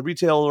support to the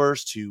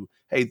retailers to,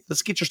 hey,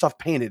 let's get your stuff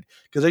painted.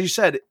 Because as you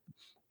said,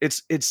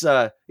 it's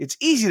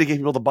easy to get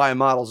people to buy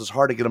models. It's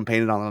hard to get them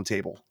painted on the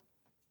table.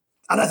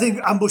 And I think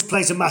Ambush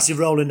plays a massive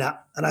role in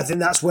that. And I think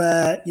that's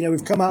where,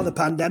 we've come out of the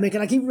pandemic,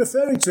 and I keep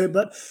referring to it,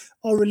 but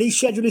our release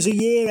schedule is a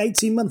year,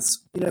 18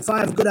 months. If I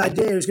have a good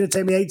idea, it's going to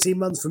take me 18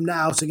 months from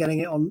now to getting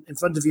it on in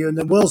front of you, and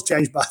the world's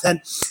changed by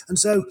then. And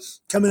so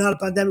coming out of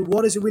the pandemic,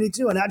 what is it we need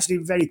to do? And actually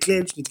very clear,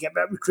 we need to get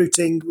back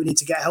recruiting. We need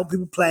to help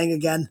people playing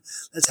again.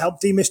 Let's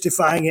help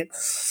demystifying it.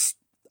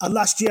 And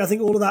last year, I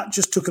think all of that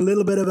just took a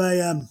little bit of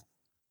a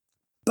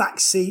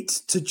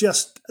backseat to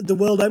just the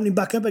world opening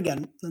back up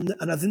again.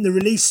 And I think the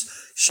release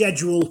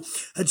schedule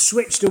had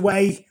switched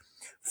away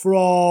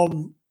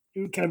from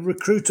kind of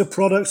recruiter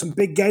products and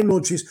big game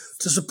launches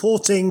to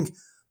supporting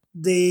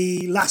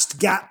the last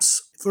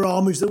gaps for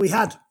armies that we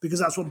had, because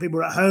that's what people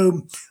were at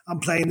home. I'm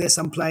playing this,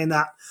 I'm playing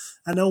that.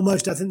 And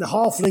almost, I think the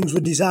Halflings were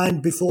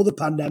designed before the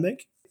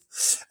pandemic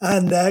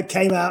and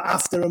came out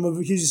after and were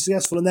hugely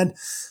successful. And then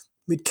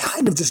we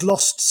kind of just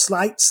lost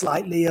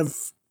slightly of.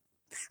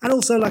 And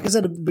also, like I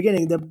said at the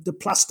beginning, the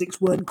plastics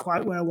weren't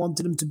quite where I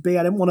wanted them to be.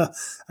 I didn't want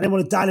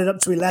to dial it up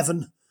to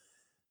 11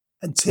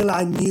 until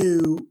I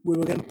knew we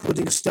were going to put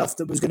in stuff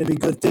that was going to be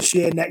good this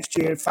year, next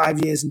year, 5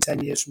 years, and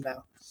 10 years from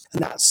now.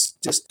 And that's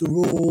just the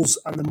rules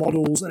and the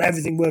models and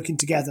everything working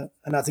together.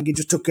 And I think it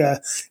just took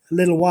a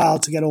little while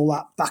to get all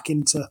that back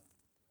into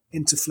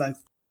flow.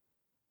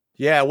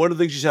 Yeah, one of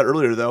the things you said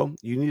earlier, though,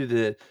 you needed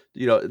to,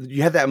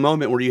 you had that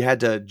moment where you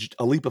had a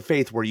leap of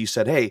faith where you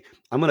said, hey,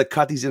 I'm going to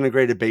cut these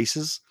integrated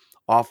bases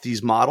off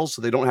these models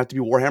so they don't have to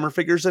be Warhammer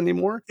figures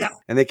anymore,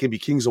 and they can be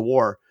Kings of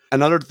War.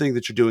 Another thing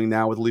that you're doing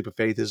now with Leap of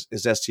Faith is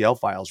STL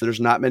files.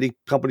 There's not many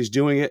companies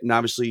doing it, and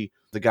obviously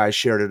the guys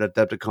shared it at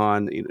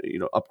Adepticon,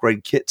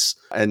 upgrade kits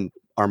and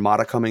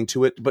Armada coming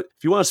to it. But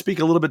if you want to speak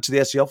a little bit to the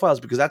STL files,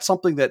 because that's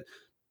something that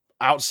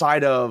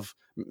outside of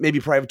maybe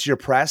Privateer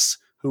Press,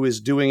 who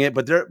is doing it,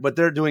 but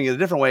they're doing it a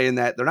different way in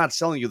that they're not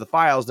selling you the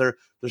files, they're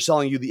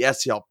selling you the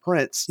STL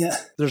prints. Yeah.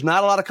 There's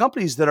not a lot of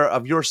companies that are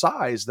of your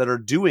size that are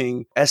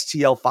doing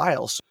STL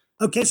files.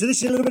 Okay, so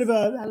this is a little bit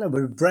of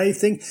a brave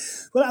thing.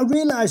 Well, I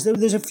realised that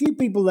there's a few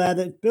people there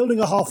that building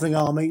a Halfling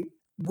army.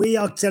 We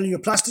are selling you a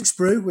plastic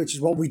sprue, which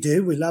is what we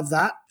do. We love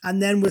that.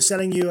 And then we're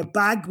selling you a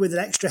bag with an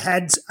extra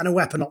heads and a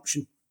weapon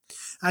option.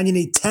 And you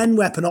need 10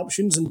 weapon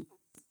options and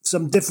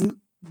some different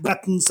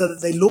weapons so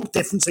that they look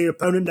different so your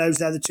opponent knows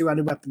they're the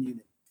two-handed weapon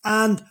unit.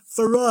 And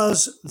for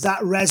us,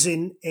 that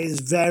resin is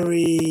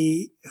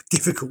very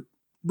difficult.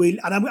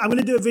 I'm going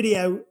to do a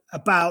video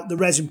about the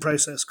resin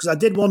process, because I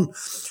did one.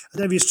 I don't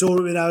know if you saw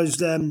it when I was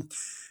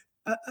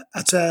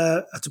at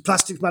a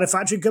plastics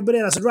manufacturing company,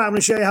 and I said, right, I'm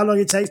going to show you how long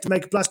it takes to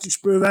make a plastic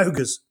sprue of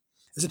ogres.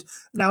 I said,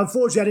 now,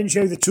 unfortunately, I didn't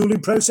show you the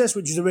tooling process,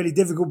 which is a really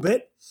difficult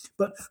bit,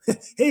 but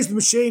here's the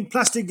machine.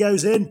 Plastic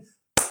goes in,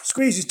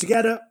 squeezes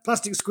together,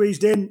 plastic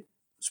squeezed in,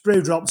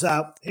 sprue drops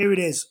out. Here it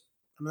is.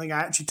 I think I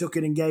actually took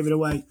it and gave it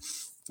away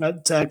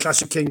at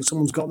Clash of Kings.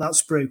 Someone's got that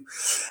sprue.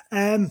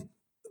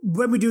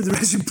 When we do the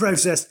resin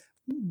process,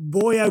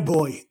 boy, oh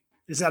boy,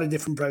 is that a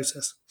different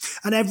process.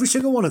 And every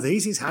single one of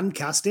these is hand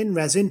cast in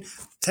resin,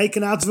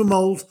 taken out of a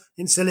mold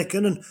in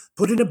silicon and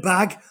put in a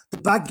bag.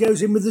 The bag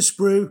goes in with the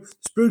sprue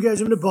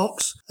goes in a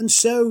box. And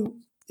so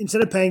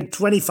instead of paying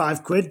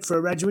 25 quid for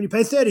a regiment, you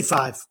pay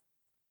 35.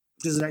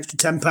 There's an extra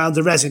 £10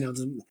 of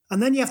resin.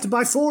 And then you have to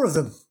buy 4 of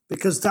them,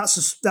 because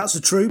that's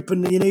a troop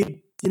and you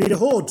need a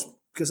horde.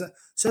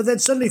 So then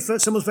suddenly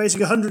someone's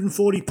facing £140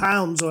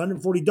 or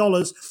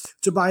 $140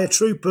 to buy a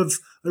troop of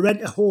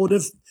a horde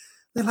of.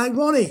 They're like,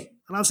 Ronnie.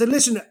 And I've said,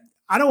 listen,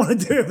 I don't want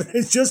to do it, but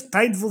it's just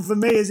painful for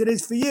me as it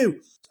is for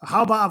you. So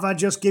how about if I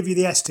just give you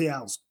the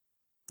STLs?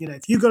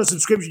 If you've got a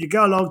subscription, you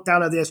go along,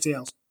 download the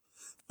STLs.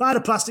 Buy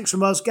the plastics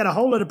from us, get a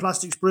whole load of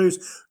plastic sprues,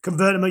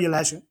 convert them at your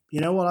leisure.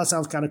 You know what? That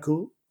sounds kind of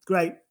cool.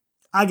 Great.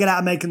 I get out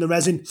of making the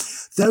resin.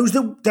 Those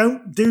that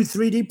don't do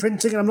 3D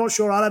printing, and I'm not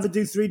sure I'll ever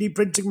do 3D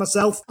printing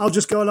myself, I'll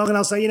just go along and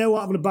I'll say, you know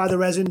what, I'm going to buy the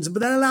resins.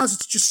 But that allows us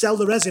to just sell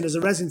the resin as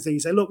a resin thing. You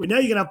say, look, we know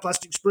you're going to have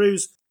plastic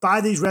sprues.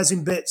 Buy these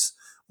resin bits.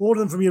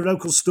 Order them from your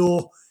local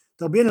store.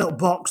 They'll be in a little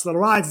box. They'll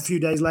arrive a few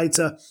days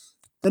later.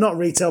 They're not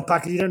retail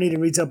packaging. You don't need a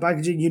retail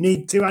packaging. You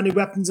need two-handed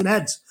weapons and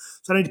heads.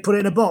 So I need to put it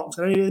in a box.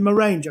 I don't need it in my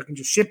range. I can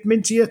just ship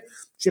them to you.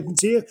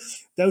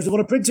 Those that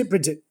want to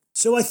print it.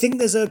 So I think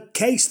there's a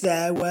case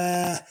there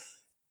where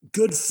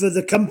good for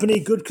the company,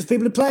 good because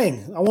people are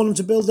playing. I want them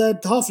to build their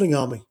halfling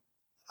army.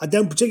 I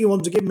don't particularly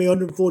want to give me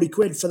 140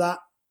 quid for that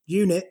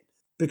unit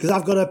because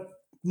I've got to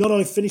not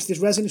only finish this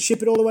resin and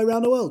ship it all the way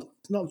around the world.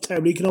 It's not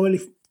terribly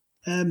economically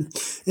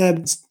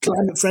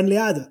climate friendly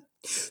either.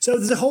 So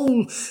there's a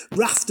whole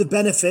raft of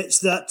benefits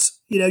that,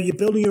 you're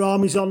building your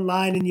armies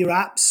online in your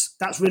apps.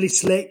 That's really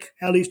slick.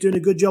 Elliot's doing a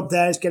good job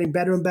there. It's getting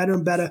better and better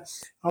and better.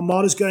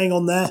 Armada's going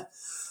on there.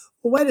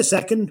 Well, wait a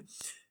second.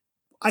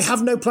 I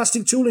have no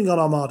plastic tooling on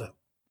Armada.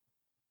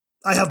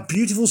 I have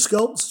beautiful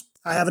sculpts.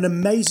 I have an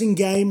amazing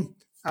game.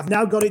 I've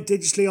now got it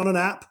digitally on an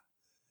app.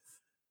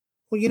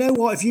 Well, you know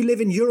what? If you live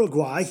in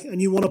Uruguay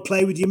and you want to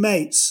play with your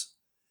mates,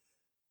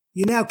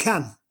 you now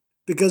can.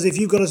 Because if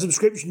you've got a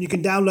subscription, you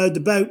can download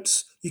the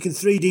boats, you can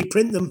 3D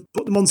print them,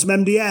 put them on some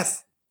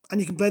MDF, and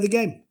you can play the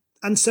game.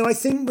 And so I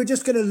think we're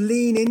just going to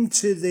lean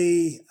into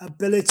the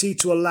ability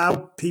to allow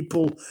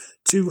people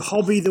to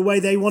hobby the way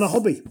they want to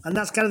hobby. And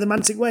that's kind of the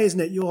Mantic way, isn't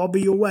it? Your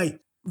hobby, your way.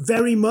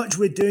 Very much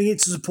we're doing it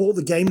to support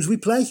the games we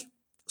play.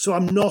 So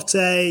I'm not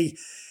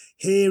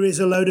here is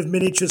a load of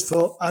miniatures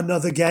for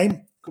another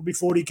game. Could be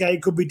 40k,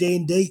 it could be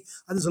D&D.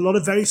 And there's a lot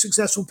of very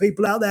successful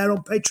people out there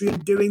on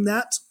Patreon doing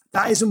that.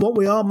 That isn't what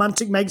we are.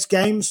 Mantic makes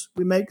games.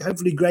 We make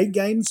hopefully great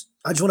games.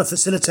 I just want to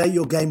facilitate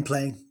your game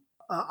playing.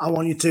 I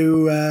want you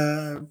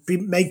to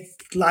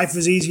make life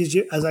as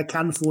easy as I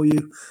can for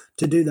you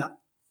to do that.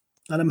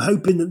 And I'm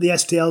hoping that the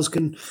STLs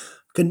can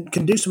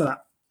do some of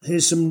that.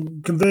 Here's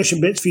some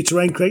conversion bits for your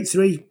Terrain Crate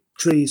 3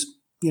 trees,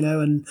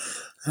 and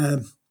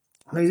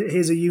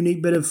here's a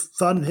unique bit of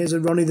fun. Here's a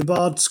Ronnie the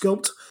Bard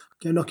sculpt.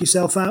 Go knock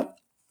yourself out.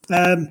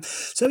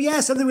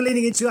 Something we're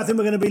leaning into. I think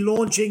we're going to be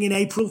launching in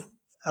April,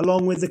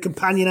 along with the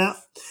companion app,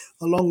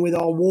 along with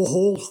our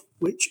Warhol,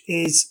 which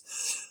is,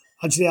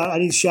 actually, I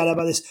need to shout out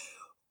about this.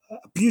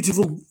 A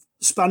beautiful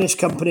Spanish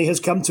company has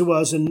come to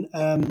us and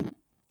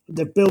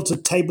they've built a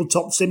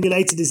tabletop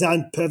simulator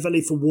designed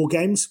perfectly for war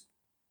games.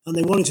 And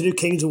they wanted to do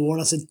Kings of War.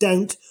 And I said,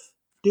 don't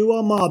do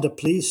Armada,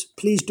 please.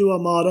 Please do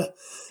Armada.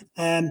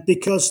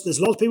 Because there's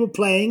lots of people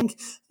playing. And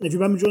if you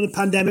remember during the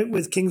pandemic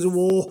with Kings of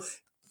War,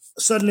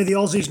 suddenly the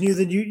Aussies knew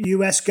the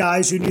US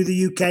guys who knew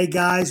the UK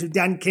guys, with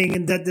Dan King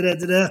and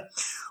da-da-da-da-da.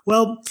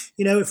 Well,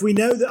 if we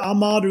know that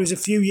Armada is a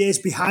few years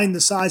behind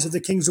the size of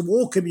the Kings of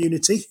War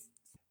community,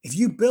 if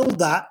you build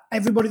that,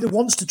 everybody that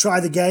wants to try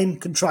the game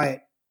can try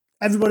it.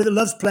 Everybody that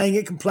loves playing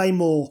it can play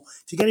more.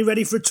 If you're getting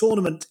ready for a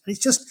tournament, and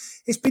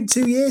it's been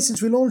 2 years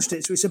since we launched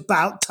it, so it's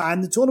about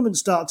time the tournament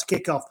starts to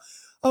kick off.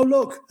 Oh,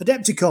 look,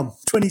 Adepticon,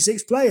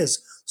 26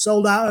 players,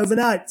 sold out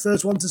overnight,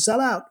 first one to sell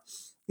out.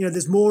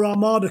 There's more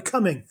Armada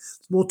coming,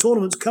 there's more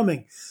tournaments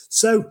coming.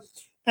 So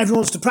everyone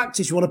wants to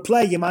practice, you want to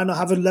play, you might not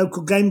have a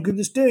local game group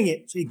that's doing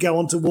it. So you go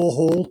onto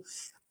Warhol.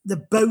 The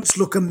boats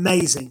look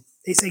amazing.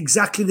 It's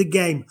exactly the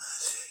game.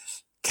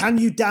 Can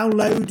you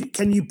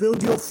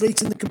build your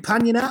fleet in the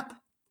companion app?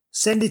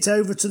 Send it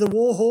over to the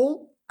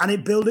Warhol and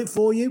it build it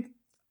for you?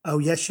 Oh,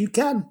 yes, you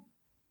can.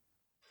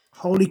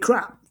 Holy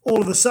crap. All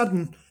of a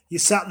sudden, you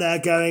sat there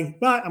going,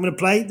 right, I'm going to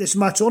play. This is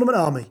my tournament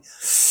army.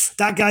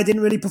 That guy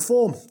didn't really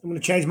perform. I'm going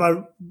to change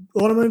my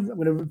ornament. I'm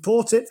going to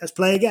report it. Let's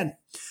play again.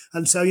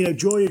 And so,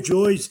 joy of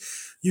joys,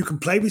 you can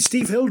play with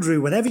Steve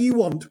Hildrew whenever you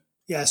want.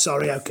 Yeah,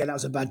 sorry. Okay, that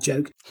was a bad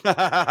joke. You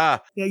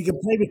can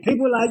play with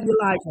people like you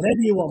like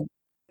whenever you want.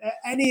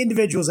 Any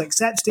individuals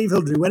except Steve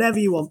Hildrew, whenever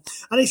you want.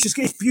 And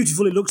it's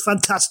beautiful. It looks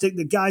fantastic.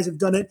 The guys have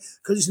done it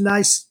because it's a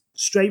nice,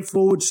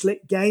 straightforward,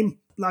 slick game.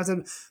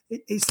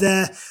 It's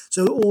there.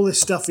 So all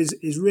this stuff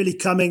is really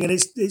coming, and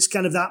it's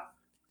kind of that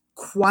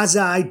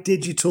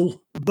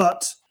quasi-digital,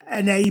 but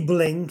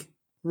enabling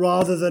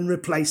rather than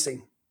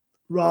replacing.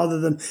 Rather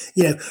than,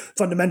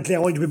 fundamentally, I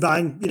want you to be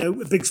buying,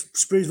 big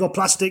sprues of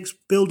plastics,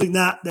 building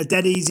that. They're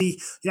dead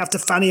easy. You have to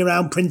fanny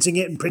around printing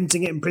it and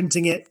printing it and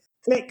printing it.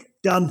 Click,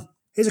 done.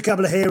 Here's a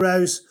couple of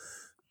heroes.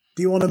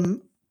 Do you want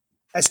them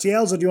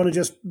STLs or do you want to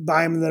just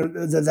buy them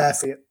and they're there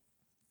for you?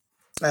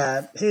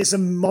 Here's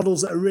some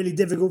models that are really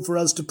difficult for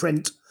us to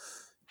print.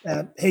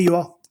 Here you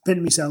are,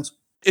 printing yourselves.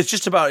 It's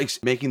just about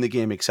making the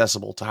game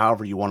accessible to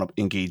however you want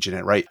to engage in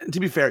it, right? And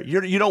to be fair,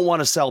 you don't want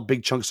to sell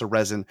big chunks of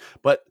resin,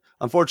 but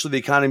unfortunately,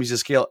 the economies of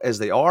scale as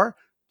they are,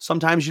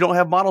 sometimes you don't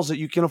have models that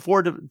you can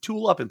afford to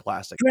tool up in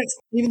plastic. Correct.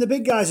 Even the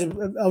big guys are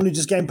only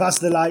just getting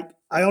past. They're like,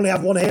 I only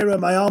have one hero in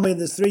my army and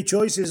there's 3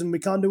 choices and we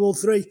can't do all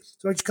 3.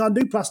 So I just can't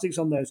do plastics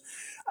on those.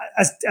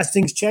 As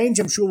things change,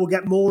 I'm sure we'll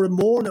get more and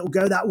more and it'll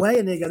go that way.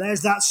 And there you go,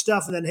 there's that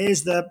stuff. And then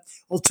here's the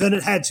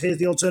alternate heads. Here's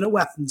the alternate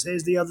weapons.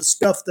 Here's the other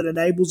stuff that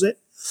enables it.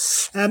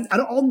 And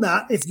on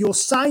that, if you're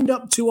signed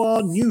up to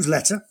our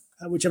newsletter,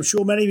 which I'm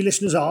sure many of your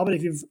listeners are, but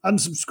if you've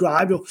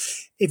unsubscribed or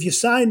if you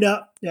signed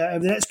up over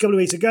the next couple of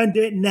weeks, so go and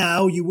do it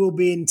now. You will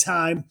be in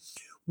time.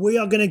 We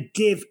are going to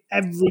give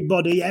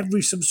everybody,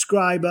 every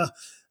subscriber,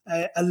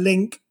 a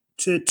link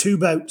to 2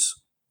 boats.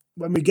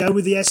 When we go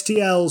with the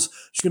STLs,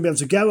 she's going to be able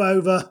to go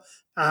over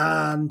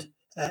and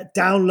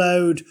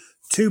download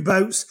 2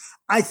 boats.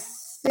 I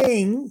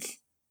think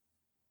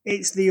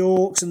it's the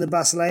Orcs and the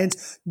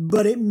Basileans,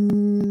 but it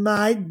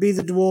might be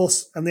the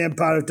Dwarfs and the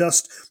Empire of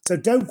Dust. So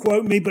don't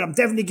quote me, but I'm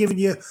definitely giving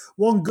you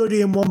 1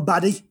 goodie and 1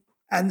 baddie.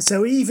 And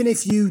so even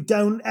if you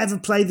don't ever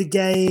play the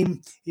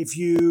game, if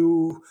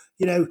you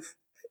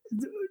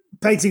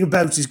painting a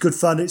boat is good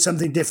fun. It's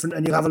something different,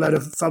 and you'll have a load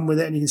of fun with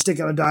it, and you can stick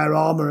it on a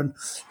diorama, and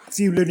a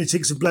few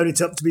lunatics have blown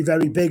it up to be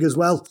very big as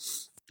well.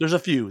 There's a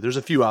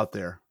few out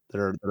there that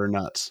are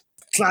nuts.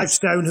 Clive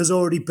Stone has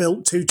already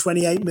built 2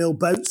 28mm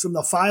boats from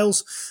the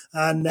files,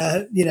 and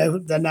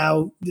they're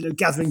now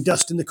gathering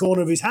dust in the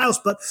corner of his house.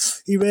 But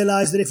he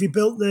realised that if he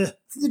built the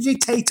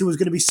Dictator was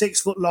going to be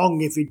 6 foot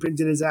long if he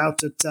printed it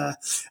out at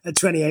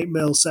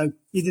 28mm. So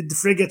he did the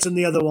frigate and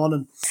the other one,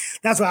 and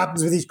that's what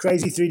happens with these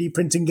crazy 3D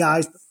printing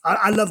guys.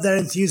 I love their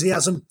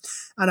enthusiasm,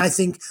 and I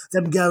think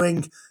them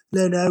going,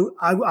 no,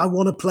 I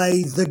want to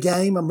play the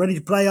game. I'm ready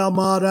to play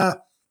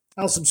Armada.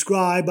 I'll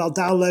subscribe. I'll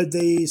download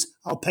these.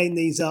 I'll paint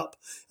these up,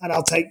 and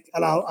I'll take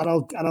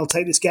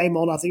this game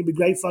on. I think it'd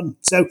be great fun.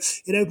 So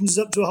it opens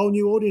us up to a whole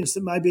new audience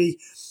that might be,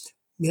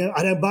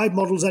 I don't buy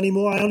models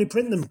anymore. I only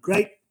print them.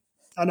 Great,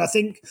 and I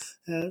think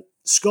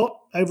Scott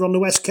over on the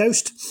West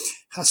Coast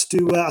has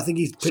to. I think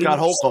he's Scott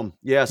Holcomb.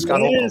 Yeah, Scott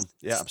Holcomb.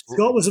 Yeah, absolutely.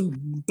 Scott was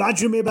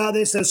badgering me about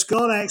this. So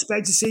Scott, I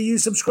expect to see you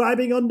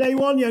subscribing on day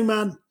 1, young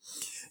man.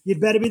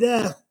 You'd better be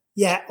there.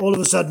 Yeah, all of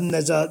a sudden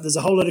there's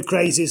a whole lot of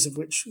crazies, of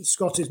which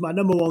Scott is my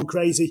number 1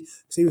 crazy,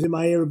 because he was in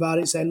my ear about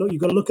it, saying, look, you've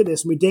got to look at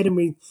this. And we did,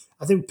 and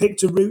I think we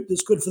picked a route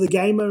that's good for the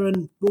gamer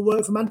and will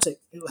work for Mantic.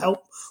 It'll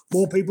help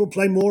more people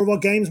play more of our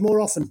games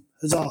more often.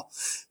 Huzzah.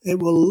 It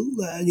will,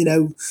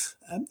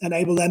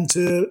 enable them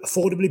to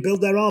affordably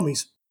build their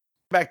armies.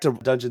 Back to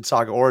Dungeon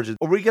Saga Origins.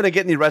 Are we going to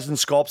get any resin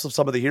sculpts of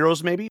some of the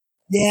heroes, maybe?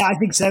 Yeah, I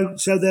think so.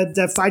 So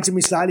they're fighting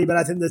me slightly, but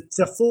I think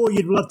the 4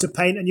 you'd love to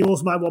paint, and you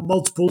also might want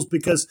multiples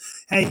because,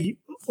 hey,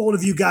 all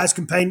of you guys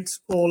can paint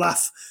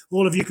Olaf.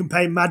 All of you can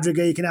paint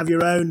Madriga. You can have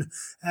your own,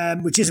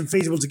 which isn't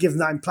feasible to give them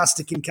that in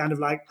plastic and kind of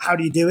like, how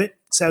do you do it?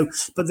 So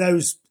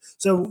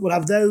we'll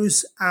have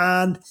those,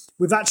 and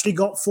we've actually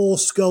got 4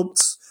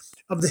 sculpts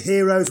of the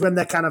heroes when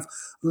they're kind of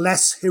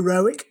less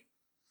heroic.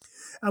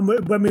 And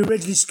when we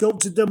originally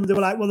sculpted them, they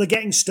were like, well, they're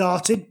getting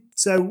started.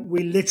 So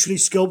we literally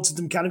sculpted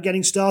them kind of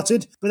getting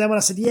started. But then when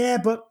I said, yeah,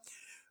 but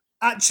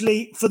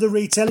actually for the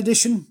retail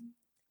edition,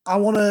 I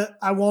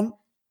want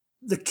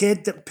the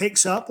kid that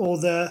picks up, or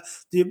the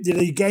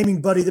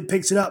gaming buddy that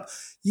picks it up.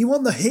 You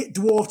want the hit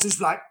dwarf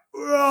to like,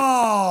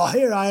 oh,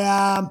 here I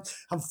am.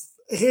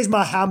 Here's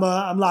my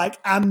hammer.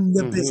 I'm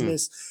the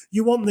business.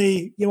 You want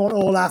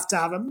Olaf to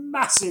have a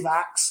massive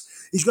axe.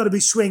 He's got to be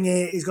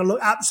swinging. He's got to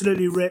look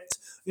absolutely ripped.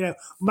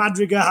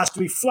 Madriga has to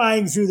be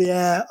flying through the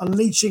air,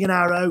 unleashing an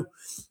arrow.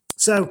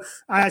 So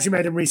I actually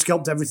made him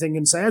resculpt everything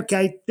and say,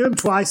 okay, do them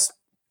twice.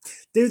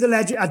 Do the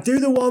legend. I do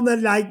the one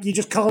that you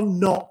just can't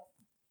not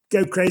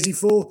go crazy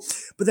for.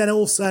 But then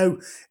also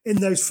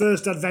in those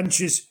first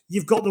adventures,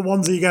 you've got the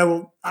ones that you go,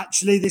 well,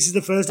 actually, this is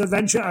the first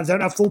adventure. I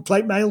don't have full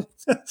plate mail.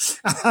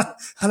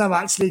 And I've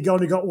actually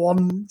only got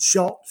 1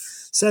 shot.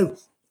 So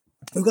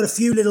we've got a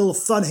few little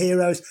fun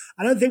heroes.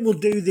 I don't think we'll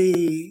do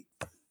the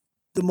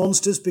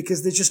monsters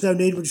because there's just no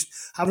need. We'll just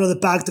have another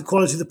bag. The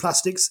quality of the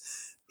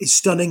plastics is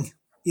stunning.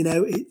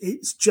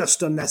 It's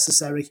just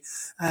unnecessary.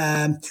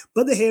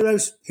 But the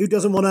heroes, who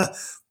doesn't want to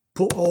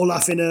put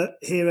Olaf in a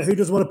hero? Who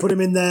doesn't want to put him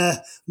in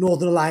their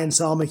Northern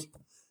Alliance army?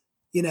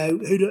 I'm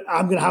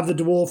going to have the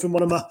dwarf in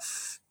one of my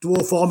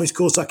dwarf armies. Of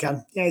course I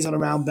can. Yeah, he's on a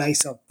round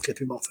base. I'll clip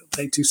him off. It'll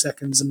take 2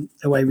 seconds and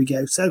away we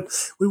go. So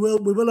we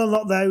will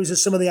unlock those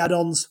as some of the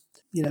add-ons.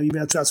 You'll be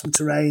able to add some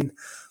terrain. Like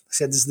I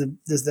said,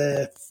 there's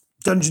the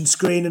dungeon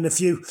screen and a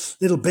few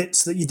little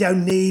bits that you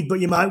don't need but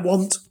you might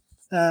want.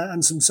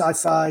 And some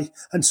sci-fi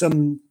and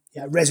some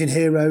resin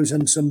heroes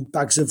and some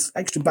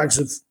extra bags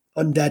of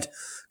undead,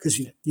 because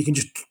you can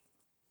just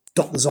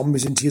dot the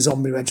zombies into your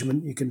zombie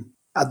regiment. You can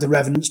add the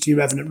revenants to your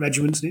revenant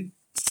regiments.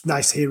 It's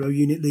nice hero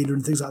unit leader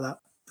and things like that.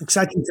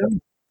 Exciting time.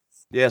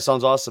 Yeah,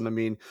 sounds awesome. I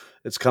mean,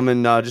 it's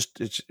coming.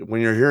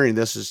 When you're hearing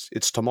this,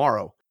 it's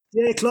tomorrow.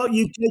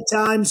 3:00 UK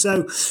time.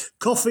 So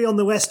coffee on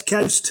the West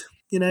Coast.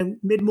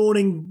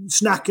 Mid-morning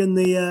snack in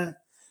the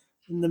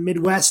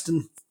Midwest,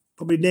 and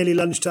probably nearly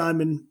lunchtime,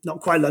 and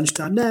not quite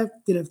lunchtime. No,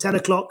 10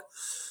 o'clock,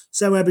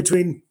 somewhere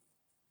between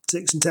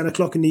 6 and 10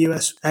 o'clock in the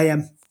US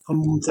AM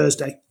on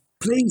Thursday.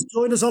 Please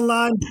join us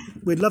online.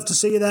 We'd love to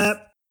see you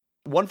there.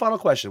 One final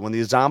question. When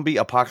the zombie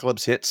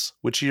apocalypse hits,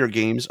 which of your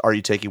games are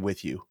you taking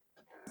with you?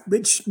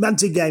 Which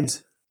Mantic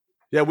games?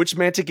 Yeah, which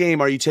Mantic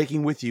game are you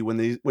taking with you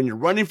when you're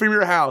running from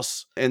your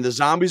house and the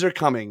zombies are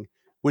coming?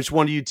 Which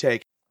one do you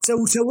take? So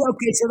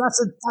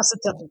that's a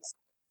tough one.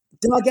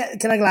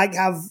 Can I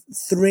have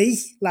 3,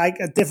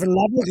 at different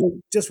levels, or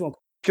just one?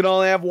 Can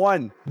only have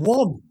one.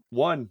 One.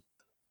 One.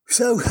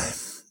 So,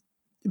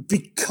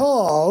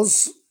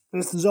 because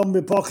it's the zombie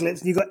apocalypse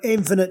and you've got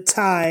infinite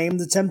time,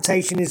 the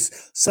temptation is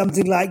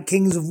something like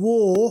Kings of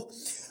War.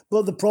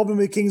 But the problem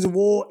with Kings of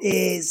War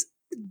is,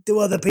 do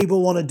other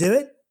people want to do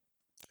it?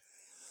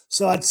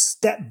 So I'd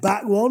step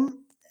back one,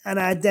 and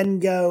I'd then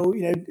go,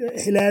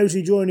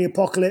 hilariously during the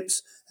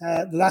apocalypse,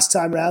 the last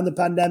time around, the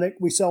pandemic,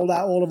 we sold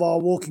out all of our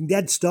Walking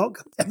Dead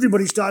stock.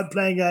 Everybody started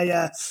playing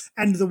a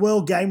end of the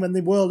world game when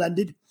the world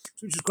ended,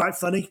 which was quite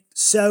funny.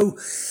 So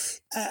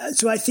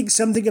I think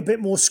something a bit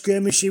more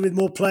skirmishy with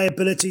more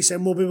playability, so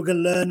more people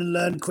can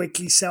learn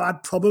quickly. So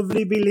I'd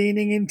probably be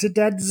leaning into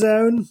Dead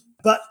Zone.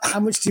 But how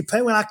much do you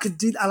pay? Well, I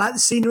like the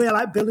scenery. I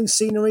like building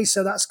scenery.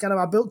 So that's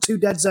I built 2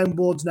 Dead Zone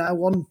boards now,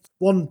 one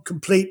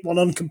complete, one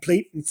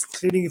incomplete,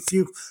 including a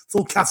few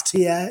full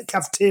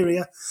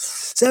cafeteria.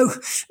 So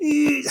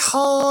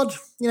hard,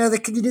 they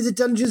can do the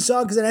Dungeon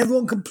Saga because then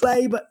everyone can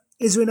play, but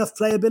is there enough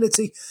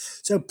playability?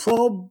 So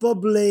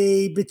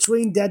probably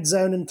between Dead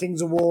Zone and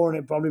Kings of War, and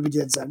it'd probably be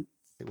Dead Zone.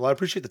 Well, I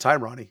appreciate the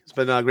time, Ronnie. It's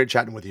been great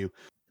chatting with you.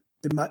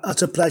 Been my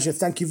utter pleasure.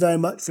 Thank you very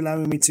much for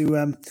allowing me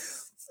to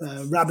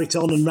rabbit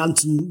on and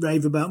rant and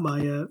rave about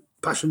my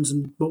passions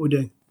and what we're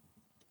doing.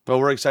 Well,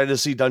 we're excited to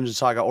see Dungeon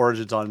Saga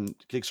Origins on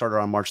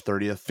Kickstarter on March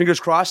 30th. Fingers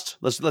crossed.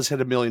 Let's hit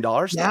 $1 million.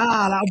 Yeah,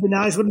 that would be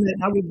nice, wouldn't it?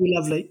 That would be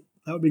lovely.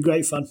 That would be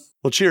great fun.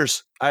 Well,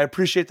 cheers. I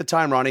appreciate the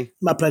time, Ronnie.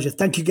 My pleasure.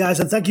 Thank you, guys,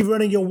 and thank you for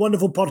running your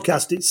wonderful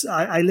podcast.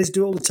 I listen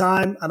to it all the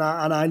time, and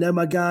I know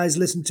my guys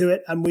listen to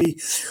it, and we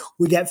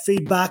get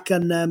feedback,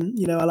 and I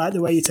like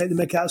the way you take the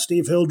mick out of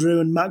Steve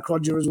Hildrew and Matt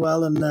Crodger as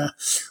well, and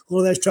all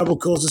of those trouble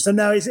causes. So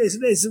no,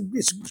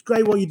 it's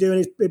great what you're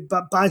doing. It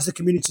binds the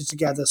community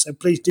together. So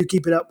please do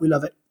keep it up. We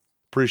love it.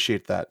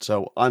 Appreciate that.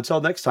 So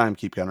until next time,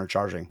 keep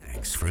countercharging.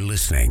 Thanks for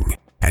listening,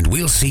 and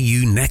we'll see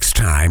you next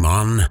time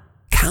on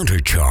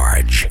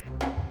Countercharge.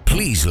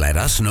 Please let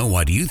us know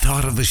what you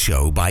thought of the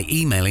show by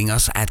emailing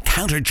us at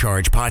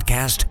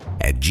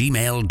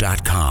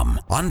counterchargepodcast@gmail.com,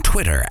 on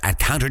Twitter at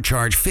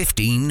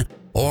countercharge15,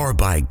 or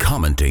by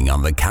commenting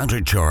on the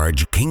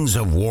Countercharge Kings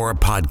of War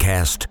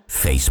podcast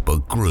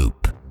Facebook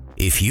group.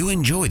 If you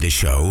enjoy the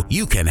show,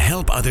 you can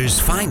help others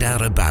find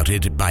out about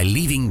it by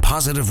leaving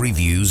positive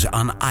reviews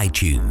on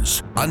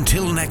iTunes.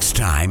 Until next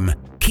time,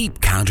 keep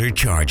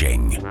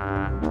countercharging.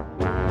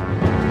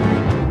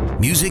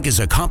 Music is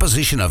a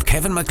composition of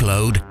Kevin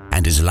MacLeod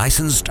and is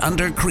licensed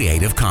under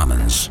Creative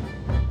Commons.